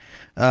Padawan,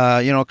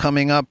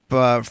 coming up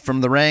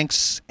from the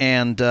ranks,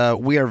 and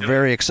we are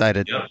very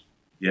excited. Yep.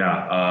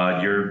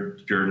 Yeah,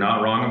 you're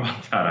not wrong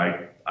about that.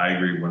 I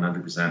agree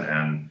 100%,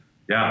 and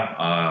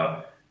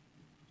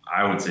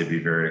I would say be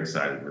very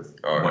excited with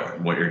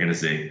what you're going to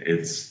see.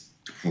 It's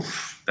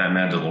that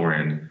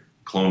Mandalorian,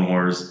 Clone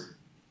Wars.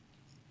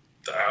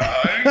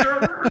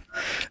 I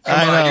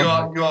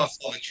know. You all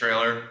saw the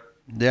trailer.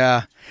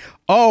 Yeah.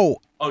 Oh,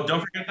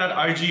 don't forget that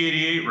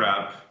IG-88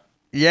 wrap.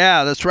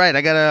 Yeah, that's right.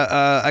 I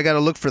gotta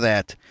look for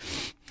that.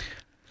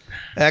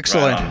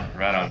 Excellent.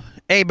 Right on.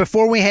 Hey,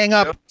 before we hang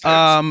up,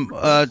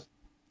 I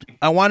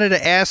wanted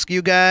to ask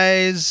you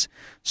guys.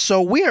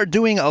 So we are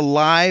doing a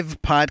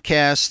live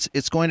podcast.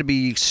 It's going to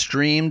be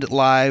streamed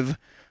live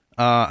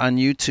on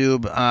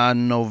YouTube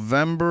on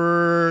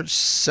November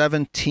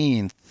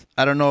 17th.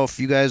 I don't know if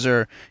you guys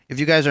are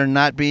around.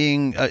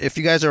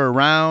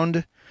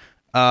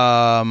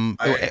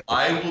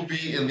 I will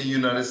be in the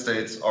United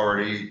States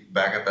already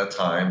back at that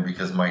time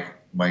because my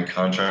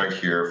contract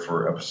here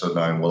for episode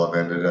 9 will have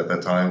ended at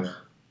that time.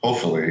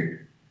 Hopefully,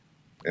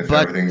 if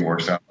everything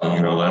works out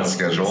on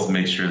schedule. Let's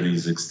make sure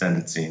these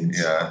extended scenes.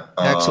 Yeah.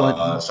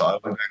 Excellent. So I'll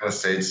be back in the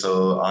States,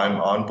 so I'm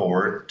on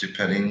board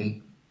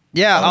depending.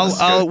 Yeah,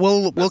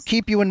 we'll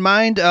keep you in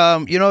mind.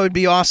 It'd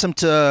be awesome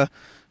to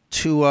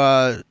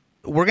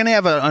we're gonna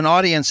have an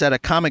audience at a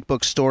comic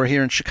book store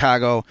here in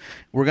Chicago.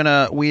 We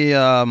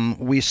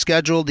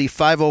scheduled the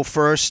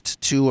 501st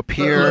to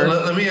appear.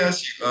 Let me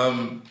ask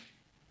you.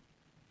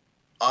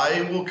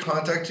 I will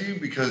contact you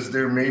because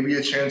there may be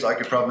a chance I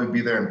could probably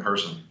be there in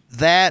person.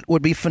 That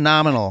would be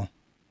phenomenal.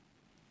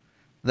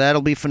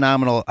 That'll be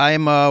phenomenal.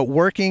 I'm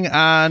working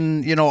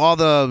on, all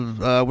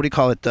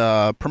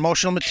the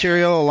promotional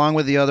material along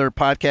with the other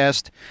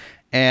podcast.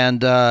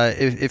 And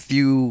if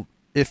you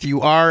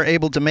are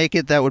able to make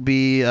it, that would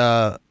be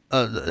a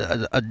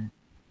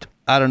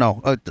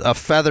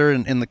feather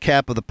in the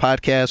cap of the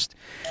podcast.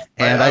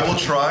 And I will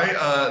try.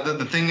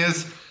 The thing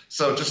is,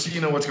 so just so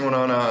you know what's going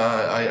on,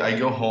 I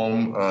go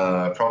home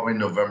probably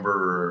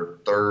November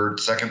 3rd,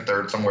 2nd,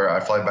 3rd, somewhere.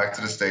 I fly back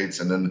to the States,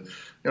 and then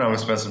I'm going to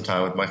spend some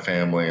time with my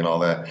family and all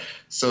that.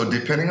 So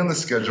depending on the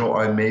schedule,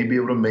 I may be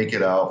able to make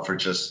it out for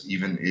just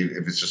even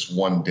if it's just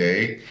one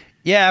day.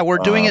 Yeah, we're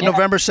doing it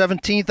November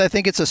 17th. I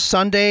think it's a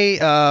Sunday.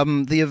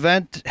 The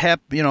event,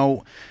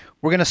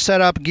 we're going to set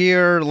up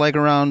gear like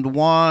around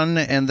 1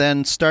 and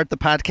then start the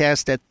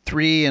podcast at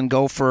 3 and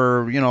go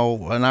for,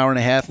 an hour and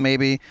a half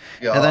maybe.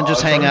 Yeah, and then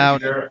just hang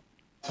out. What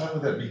time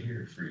would that be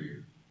here for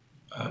you?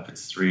 If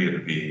it's 3,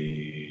 it'd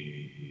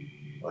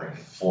be like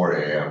 4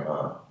 a.m.,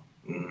 huh?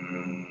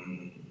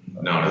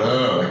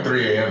 No, like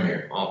 3 a.m.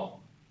 here. Oh.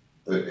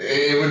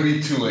 It would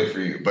be too late for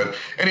you. But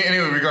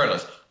anyway,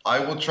 regardless, I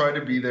will try to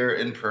be there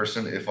in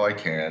person if I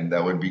can.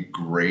 That would be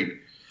great.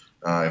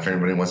 If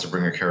anybody wants to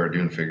bring a Cara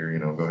Dune figure,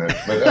 go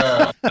ahead.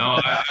 But,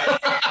 no,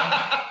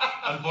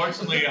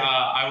 unfortunately,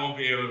 I won't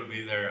be able to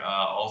be there.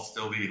 I'll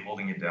still be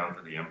holding it down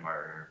for the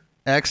Empire.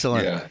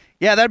 Excellent.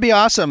 Yeah, that'd be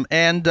awesome.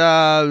 And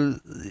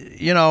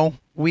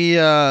we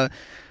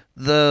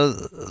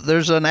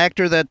there's an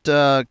actor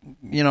that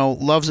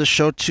loves the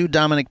show too,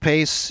 Dominic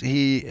Pace.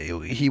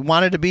 He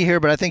wanted to be here,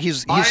 but I think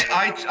he's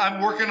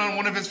I'm working on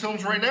one of his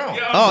films right now.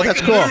 Oh,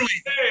 that's cool.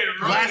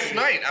 Last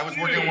night I was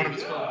working on one of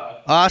his films.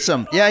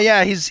 Awesome.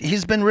 Yeah.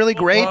 He's been really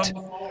great.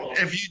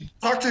 If you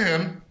talk to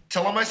him,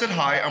 tell him I said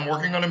hi. I'm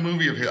working on a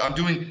movie of his.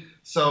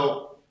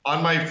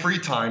 On my free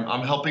time,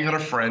 I'm helping out a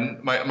friend,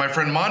 my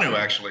friend Manu,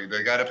 actually,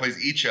 the guy that plays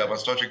Icheb on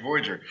Star Trek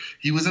Voyager.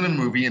 He was in an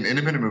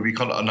independent movie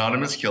called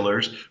Anonymous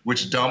Killers,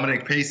 which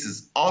Dominic Pace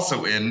is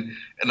also in,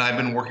 and I've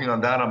been working on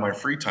that on my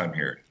free time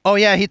here. Oh,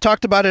 yeah, he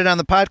talked about it on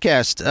the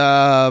podcast.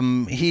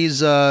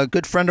 He's a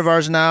good friend of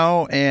ours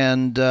now,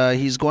 and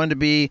he's going to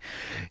be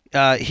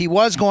he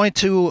was going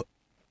to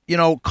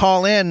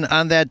call in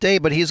on that day,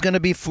 but he's going to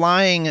be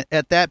flying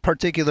at that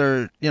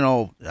particular,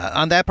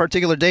 on that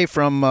particular day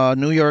from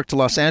New York to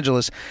Los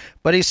Angeles.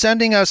 But he's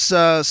sending us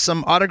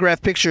some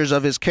autographed pictures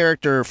of his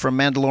character from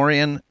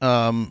Mandalorian.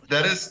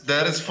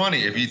 That is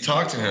funny. If you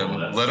talk to him,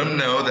 let him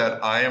know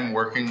that I am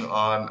working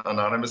on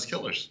Anonymous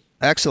Killers.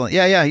 Excellent.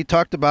 Yeah. He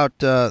talked about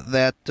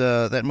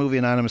that movie,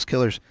 Anonymous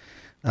Killers,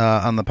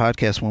 on the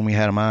podcast when we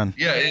had him on.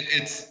 Yeah,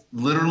 it's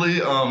literally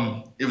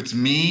it's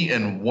me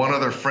and one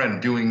other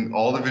friend doing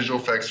all the visual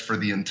effects for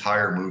the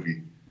entire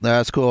movie.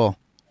 That's cool.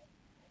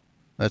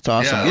 That's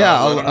awesome.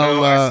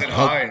 I said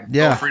hi.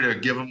 Feel free to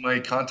give him my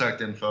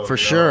contact info. For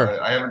sure.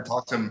 I haven't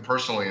talked to him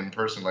personally in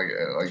person.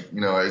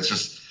 It's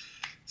just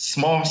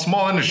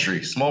small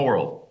industry, small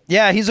world.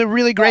 Yeah, he's a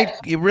really great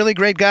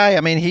guy.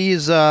 I mean,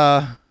 he's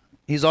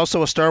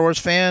also a Star Wars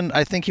fan.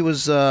 I think he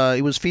was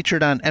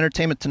featured on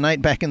Entertainment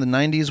Tonight back in the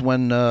 90s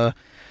when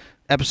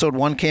Episode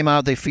 1 came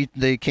out.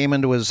 They came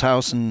into his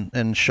house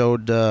and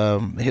showed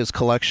his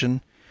collection.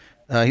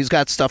 He's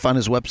got stuff on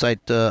his website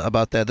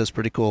about that. That's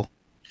pretty cool.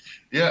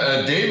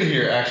 Yeah, David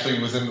here actually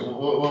was in.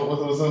 What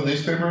was in the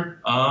newspaper?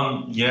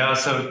 Yeah,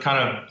 so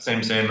kind of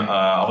same.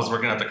 I was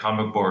working at the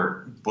comic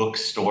book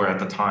store at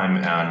the time,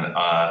 and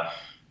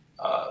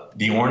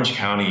the Orange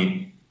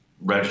County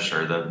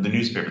Register, the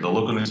newspaper, the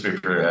local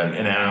newspaper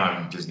in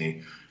Anaheim,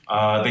 Disney,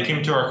 they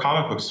came to our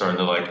comic book store and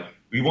they're like,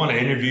 "We want to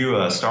interview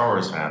a Star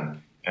Wars fan."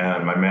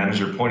 And my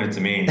manager pointed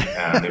to me,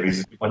 and they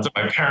basically went to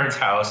my parents'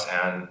 house,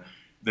 and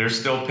there's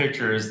still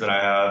pictures that I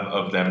have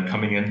of them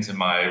coming into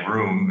my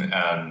room,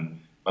 and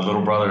my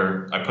little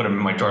brother, I put him in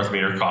my Darth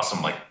Vader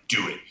costume, like,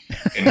 do it.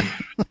 And,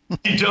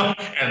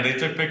 and they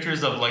took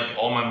pictures of, like,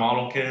 all my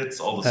model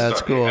kits, all the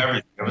stuff, cool.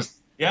 Everything.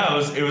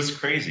 It was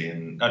crazy,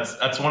 and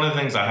that's one of the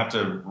things I have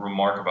to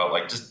remark about.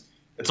 Like, just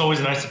it's always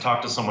nice to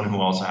talk to someone who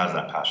also has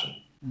that passion.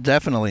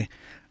 Definitely.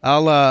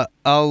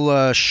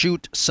 I'll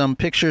shoot some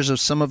pictures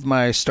of some of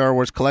my Star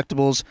Wars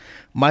collectibles.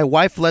 My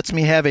wife lets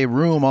me have a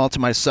room all to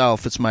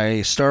myself. It's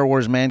my Star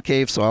Wars man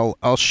cave, so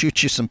I'll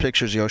shoot you some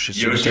pictures, Yoshi.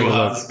 So Yoshi will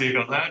have to speak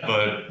on that,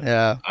 but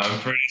yeah, I'm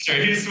pretty sure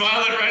he's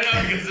smiling right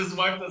now because his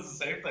wife does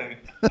the same thing.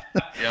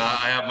 Yeah,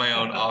 I have my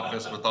own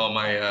office with all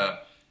my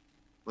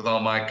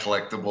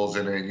collectibles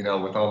in it.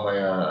 With all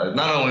my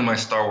not only my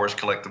Star Wars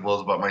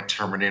collectibles, but my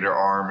Terminator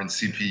arm and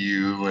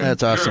CPU. And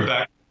that's awesome.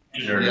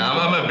 Yeah,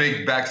 I'm a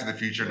big Back to the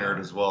Future nerd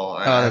as well.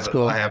 That's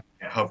cool. I have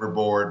my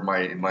hoverboard,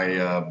 my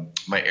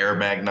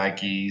airbag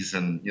Nikes,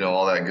 and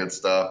all that good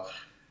stuff.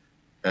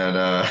 And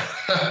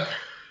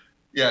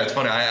yeah, it's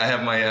funny. I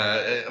have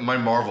my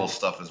Marvel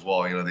stuff as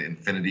well. The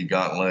Infinity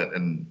Gauntlet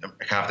and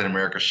Captain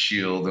America's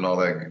shield and all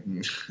that.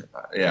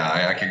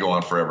 Yeah, I could go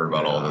on forever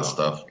about all this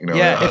stuff.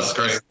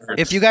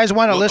 If you guys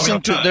want to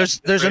listen to,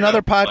 there's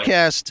another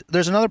podcast.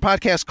 There's another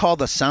podcast called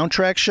The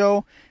Soundtrack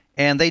Show.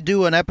 And they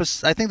do an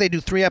episode. I think they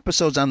do 3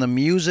 episodes on the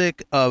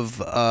music of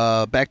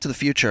Back to the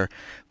Future.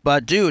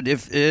 But dude,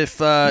 if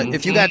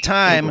you got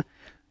time,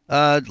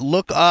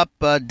 look up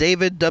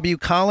David W.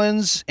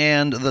 Collins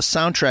and The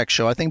Soundtrack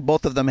Show. I think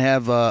both of them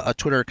have a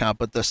Twitter account,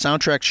 but The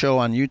Soundtrack Show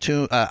on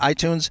YouTube,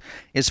 iTunes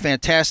is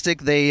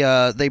fantastic.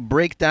 They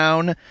break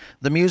down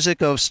the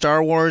music of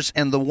Star Wars,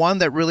 and the one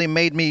that really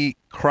made me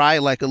cry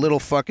like a little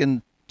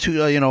fucking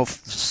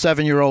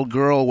 7-year-old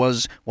girl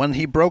was when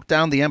he broke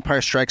down The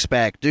Empire Strikes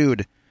Back.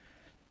 Dude,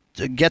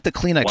 get the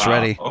Kleenex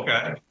ready.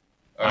 Okay.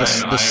 The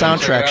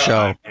Soundtrack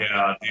Show.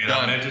 Yeah, dude,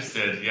 I'm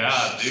interested.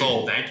 Yeah, dude,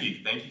 Sold. thank you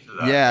for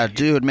that. Yeah,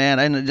 dude, man.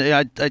 And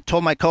I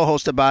told my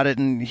co-host about it,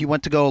 and he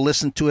went to go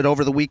listen to it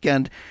over the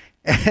weekend,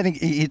 and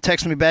he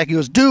texted me back. He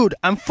goes, "Dude,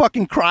 I'm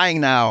fucking crying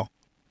now."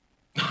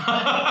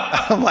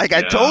 I'm like,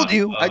 I told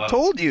you. I'm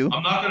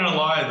not gonna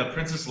lie. The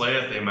Princess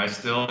Leia theme,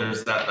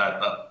 there's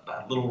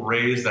that little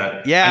raise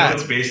that. Yeah. I know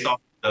it's based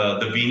off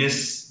the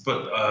Venus,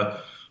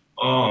 but.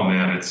 Oh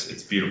man,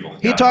 it's beautiful.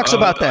 He talks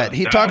about that.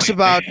 He talks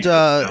about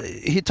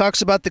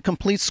the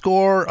complete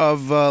score of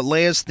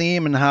Leia's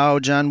theme and how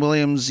John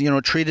Williams,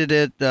 treated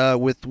it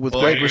with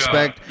great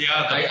respect. Yeah,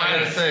 I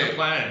gotta say, the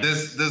plan.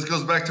 this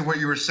goes back to what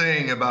you were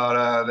saying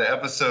about the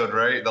episode,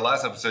 right? The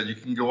last episode. You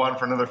can go on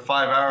for another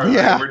 5 hours.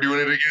 Yeah. Right? We're doing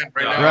it again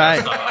right now.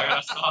 Right. I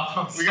gotta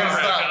stop. We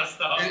gotta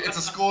stop. It's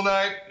a school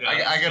night.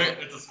 Yeah, I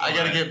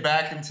gotta get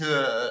back into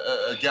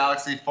a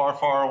galaxy far,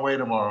 far away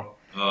tomorrow.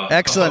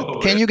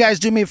 Excellent. Can you guys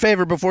do me a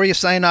favor before you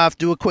sign off?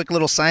 Do a quick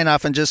little sign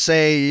off and just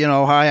say,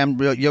 hi, I'm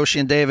Yoshi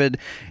and David,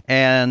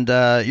 and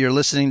you're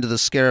listening to the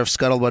Scarif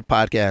Scuttlebutt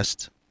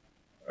podcast.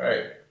 All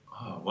right.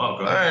 Oh, well,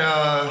 go ahead.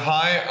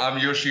 Hi, I'm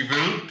Yoshi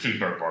Vu.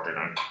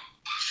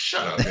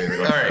 Shut up, David.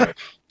 All right.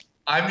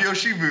 I'm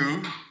Yoshi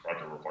Vu.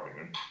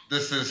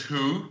 This is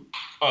who?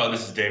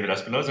 This is David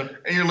Espinoza.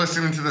 And you're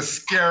listening to the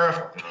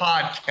Scarif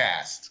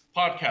podcast.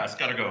 Podcast.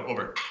 Gotta go.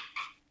 Over.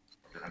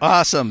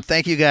 Awesome.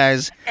 Thank you,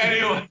 guys.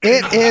 Anyway.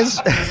 It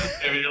is.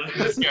 You're listening to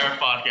the Scarif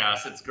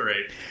podcast. It's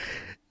great.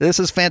 This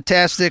is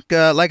fantastic.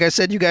 Like I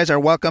said, you guys are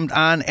welcomed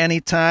on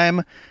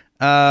anytime.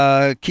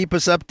 Keep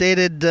us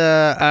updated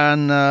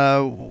on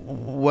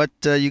what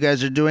you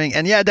guys are doing.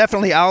 And yeah,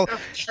 definitely I'll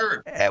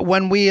Sure.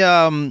 when we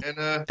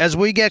as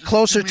we get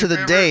closer to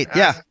the date.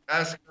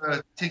 Ask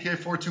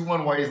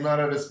TK421 why he's not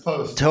at his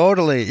post.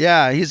 Totally.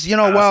 Yeah, he's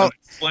well, Some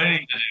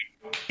explaining to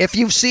do. if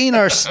you've seen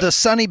the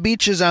sunny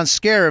beaches on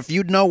Scarif,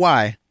 you'd know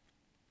why.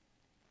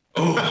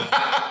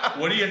 Oh,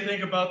 what do you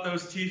think about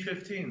those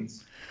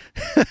T-15s?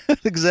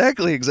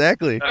 Exactly. Yeah.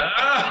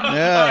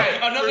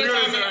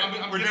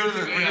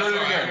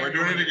 We're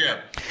doing it again.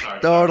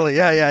 Totally.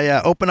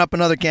 Yeah. Open up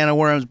another can of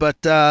worms. But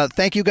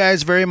thank you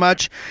guys very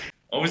much.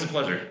 Always a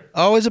pleasure.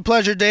 Always a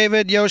pleasure,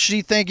 David.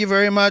 Yoshi, thank you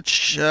very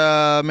much.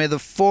 May the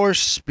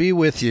Force be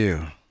with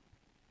you.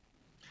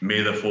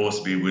 May the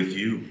Force be with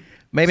you.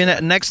 Maybe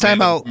next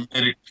time I'll... May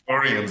the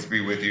Victorians be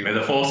with you. May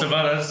the Force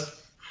about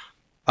us.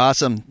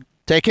 Awesome.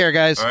 Take care,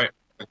 guys. All right.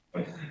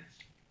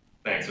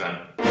 Thanks,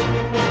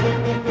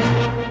 man.